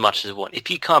rebuild as much as you want. If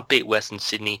you can't beat Western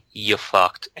Sydney, you're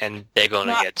fucked, and they're going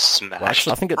to get smashed. Well,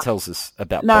 actually, I think it tells us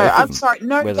about No, both of I'm them, sorry.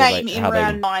 No whether game in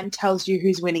round 9 tells you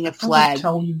who's winning a flag.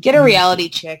 Get a reality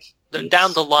check.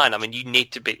 Down the line, I mean, you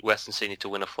need to beat Western Sydney to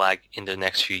win a flag in the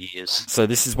next few years. So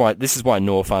this is why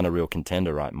North aren't a real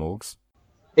contender, right, Morgs?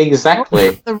 Exactly.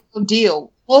 The real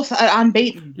deal. Also,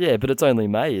 unbeaten. Yeah, but it's only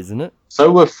May, isn't it?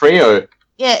 So were Freo.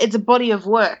 Yeah, it's a body of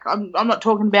work. I'm not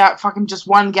talking about fucking just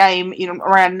one game in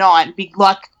round 9.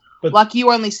 Like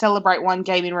you only celebrate one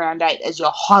game in round 8 as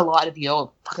your highlight of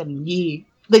your fucking year.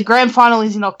 The grand final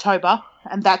is in October,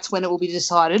 and that's when it will be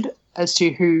decided as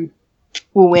to who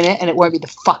will win it, and it won't be the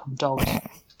fucking Dogs.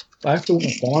 They have to win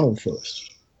the final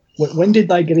first. When did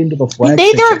they get into the flag?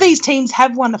 Neither of these teams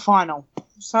have won a final.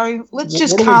 So let's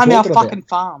just calm our fucking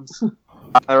farms.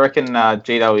 I reckon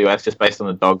GWS just based on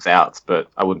the Dogs' outs, but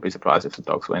I wouldn't be surprised if the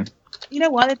Dogs win. You know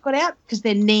why they've got out? Because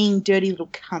they're kneeing dirty little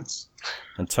cunts.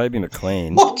 And Toby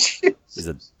McLean is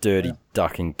a dirty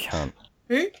ducking cunt.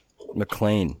 Who?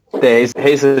 McLean. He's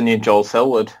the new Joel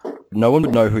Selwood. No one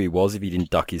would know who he was if he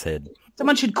didn't duck his head.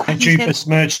 Someone should quit Don't his you head.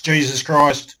 besmirch Jesus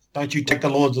Christ. Don't you take the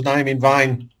Lord's name in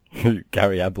vain. Who?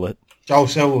 Gary Ablett. Joel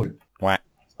Selwood. Quack.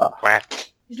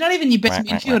 Quack. He's not even your best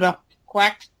midfielder.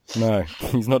 Quack. No,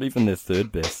 he's not even their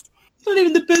third best. He's not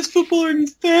even the best footballer in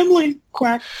his family.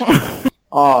 Quack.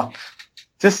 I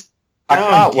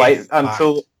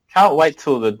can't wait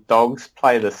till the Dogs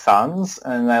play the Suns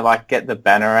and they get the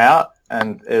banner out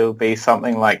and it'll be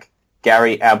something like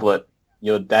Gary Ablett,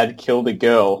 your dad killed a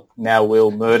girl, now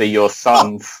we'll murder your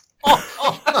sons.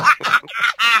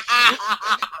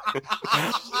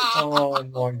 Oh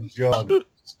my God.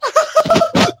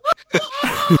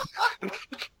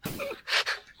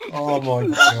 Oh my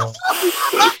God.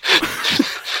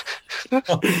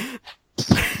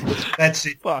 That's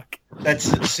it. Fuck.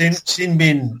 That's it. Sin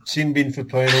bin for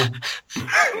penal.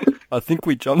 I think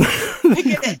we jumped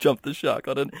the shark.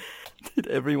 Did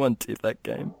everyone tip that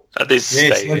game?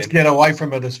 Yes, let's get away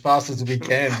from it as fast as we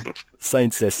can.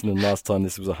 Saints Essendon, last time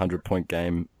this was a 100-point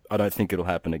game. I don't think it'll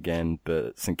happen again,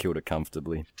 but St Kilda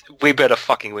comfortably. We better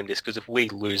fucking win this, because if we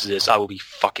lose this, I will be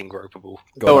fucking ropeable.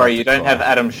 Don't worry, you don't have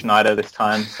Adam Schneider this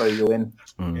time, so you win.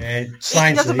 Yeah, It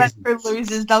Saints doesn't matter who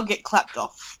loses, they'll get clapped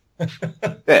off. Yeah,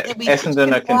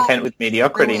 Essendon are content with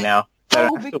mediocrity now. They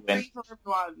don't have to win. For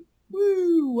everyone.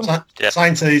 Woo! Yep.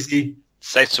 Saints easy.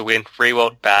 Saints to win.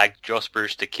 Freewold bag. Josh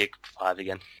Bruce to kick 5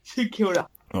 again. St Kilda.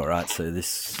 Alright, so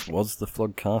this was the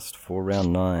Flogcast for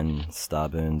round 9.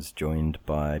 Starburns joined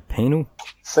by Penal.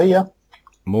 See ya.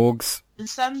 Morgs. The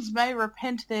Suns may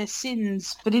repent their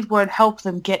sins, but it won't help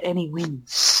them get any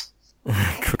wins.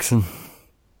 Cookson.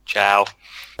 Ciao.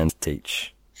 And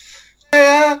Teach.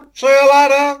 Yeah, see you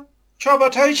later. Chopper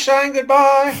Teach saying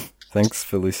goodbye. Thanks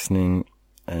for listening,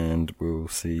 and we'll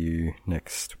see you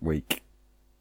next week.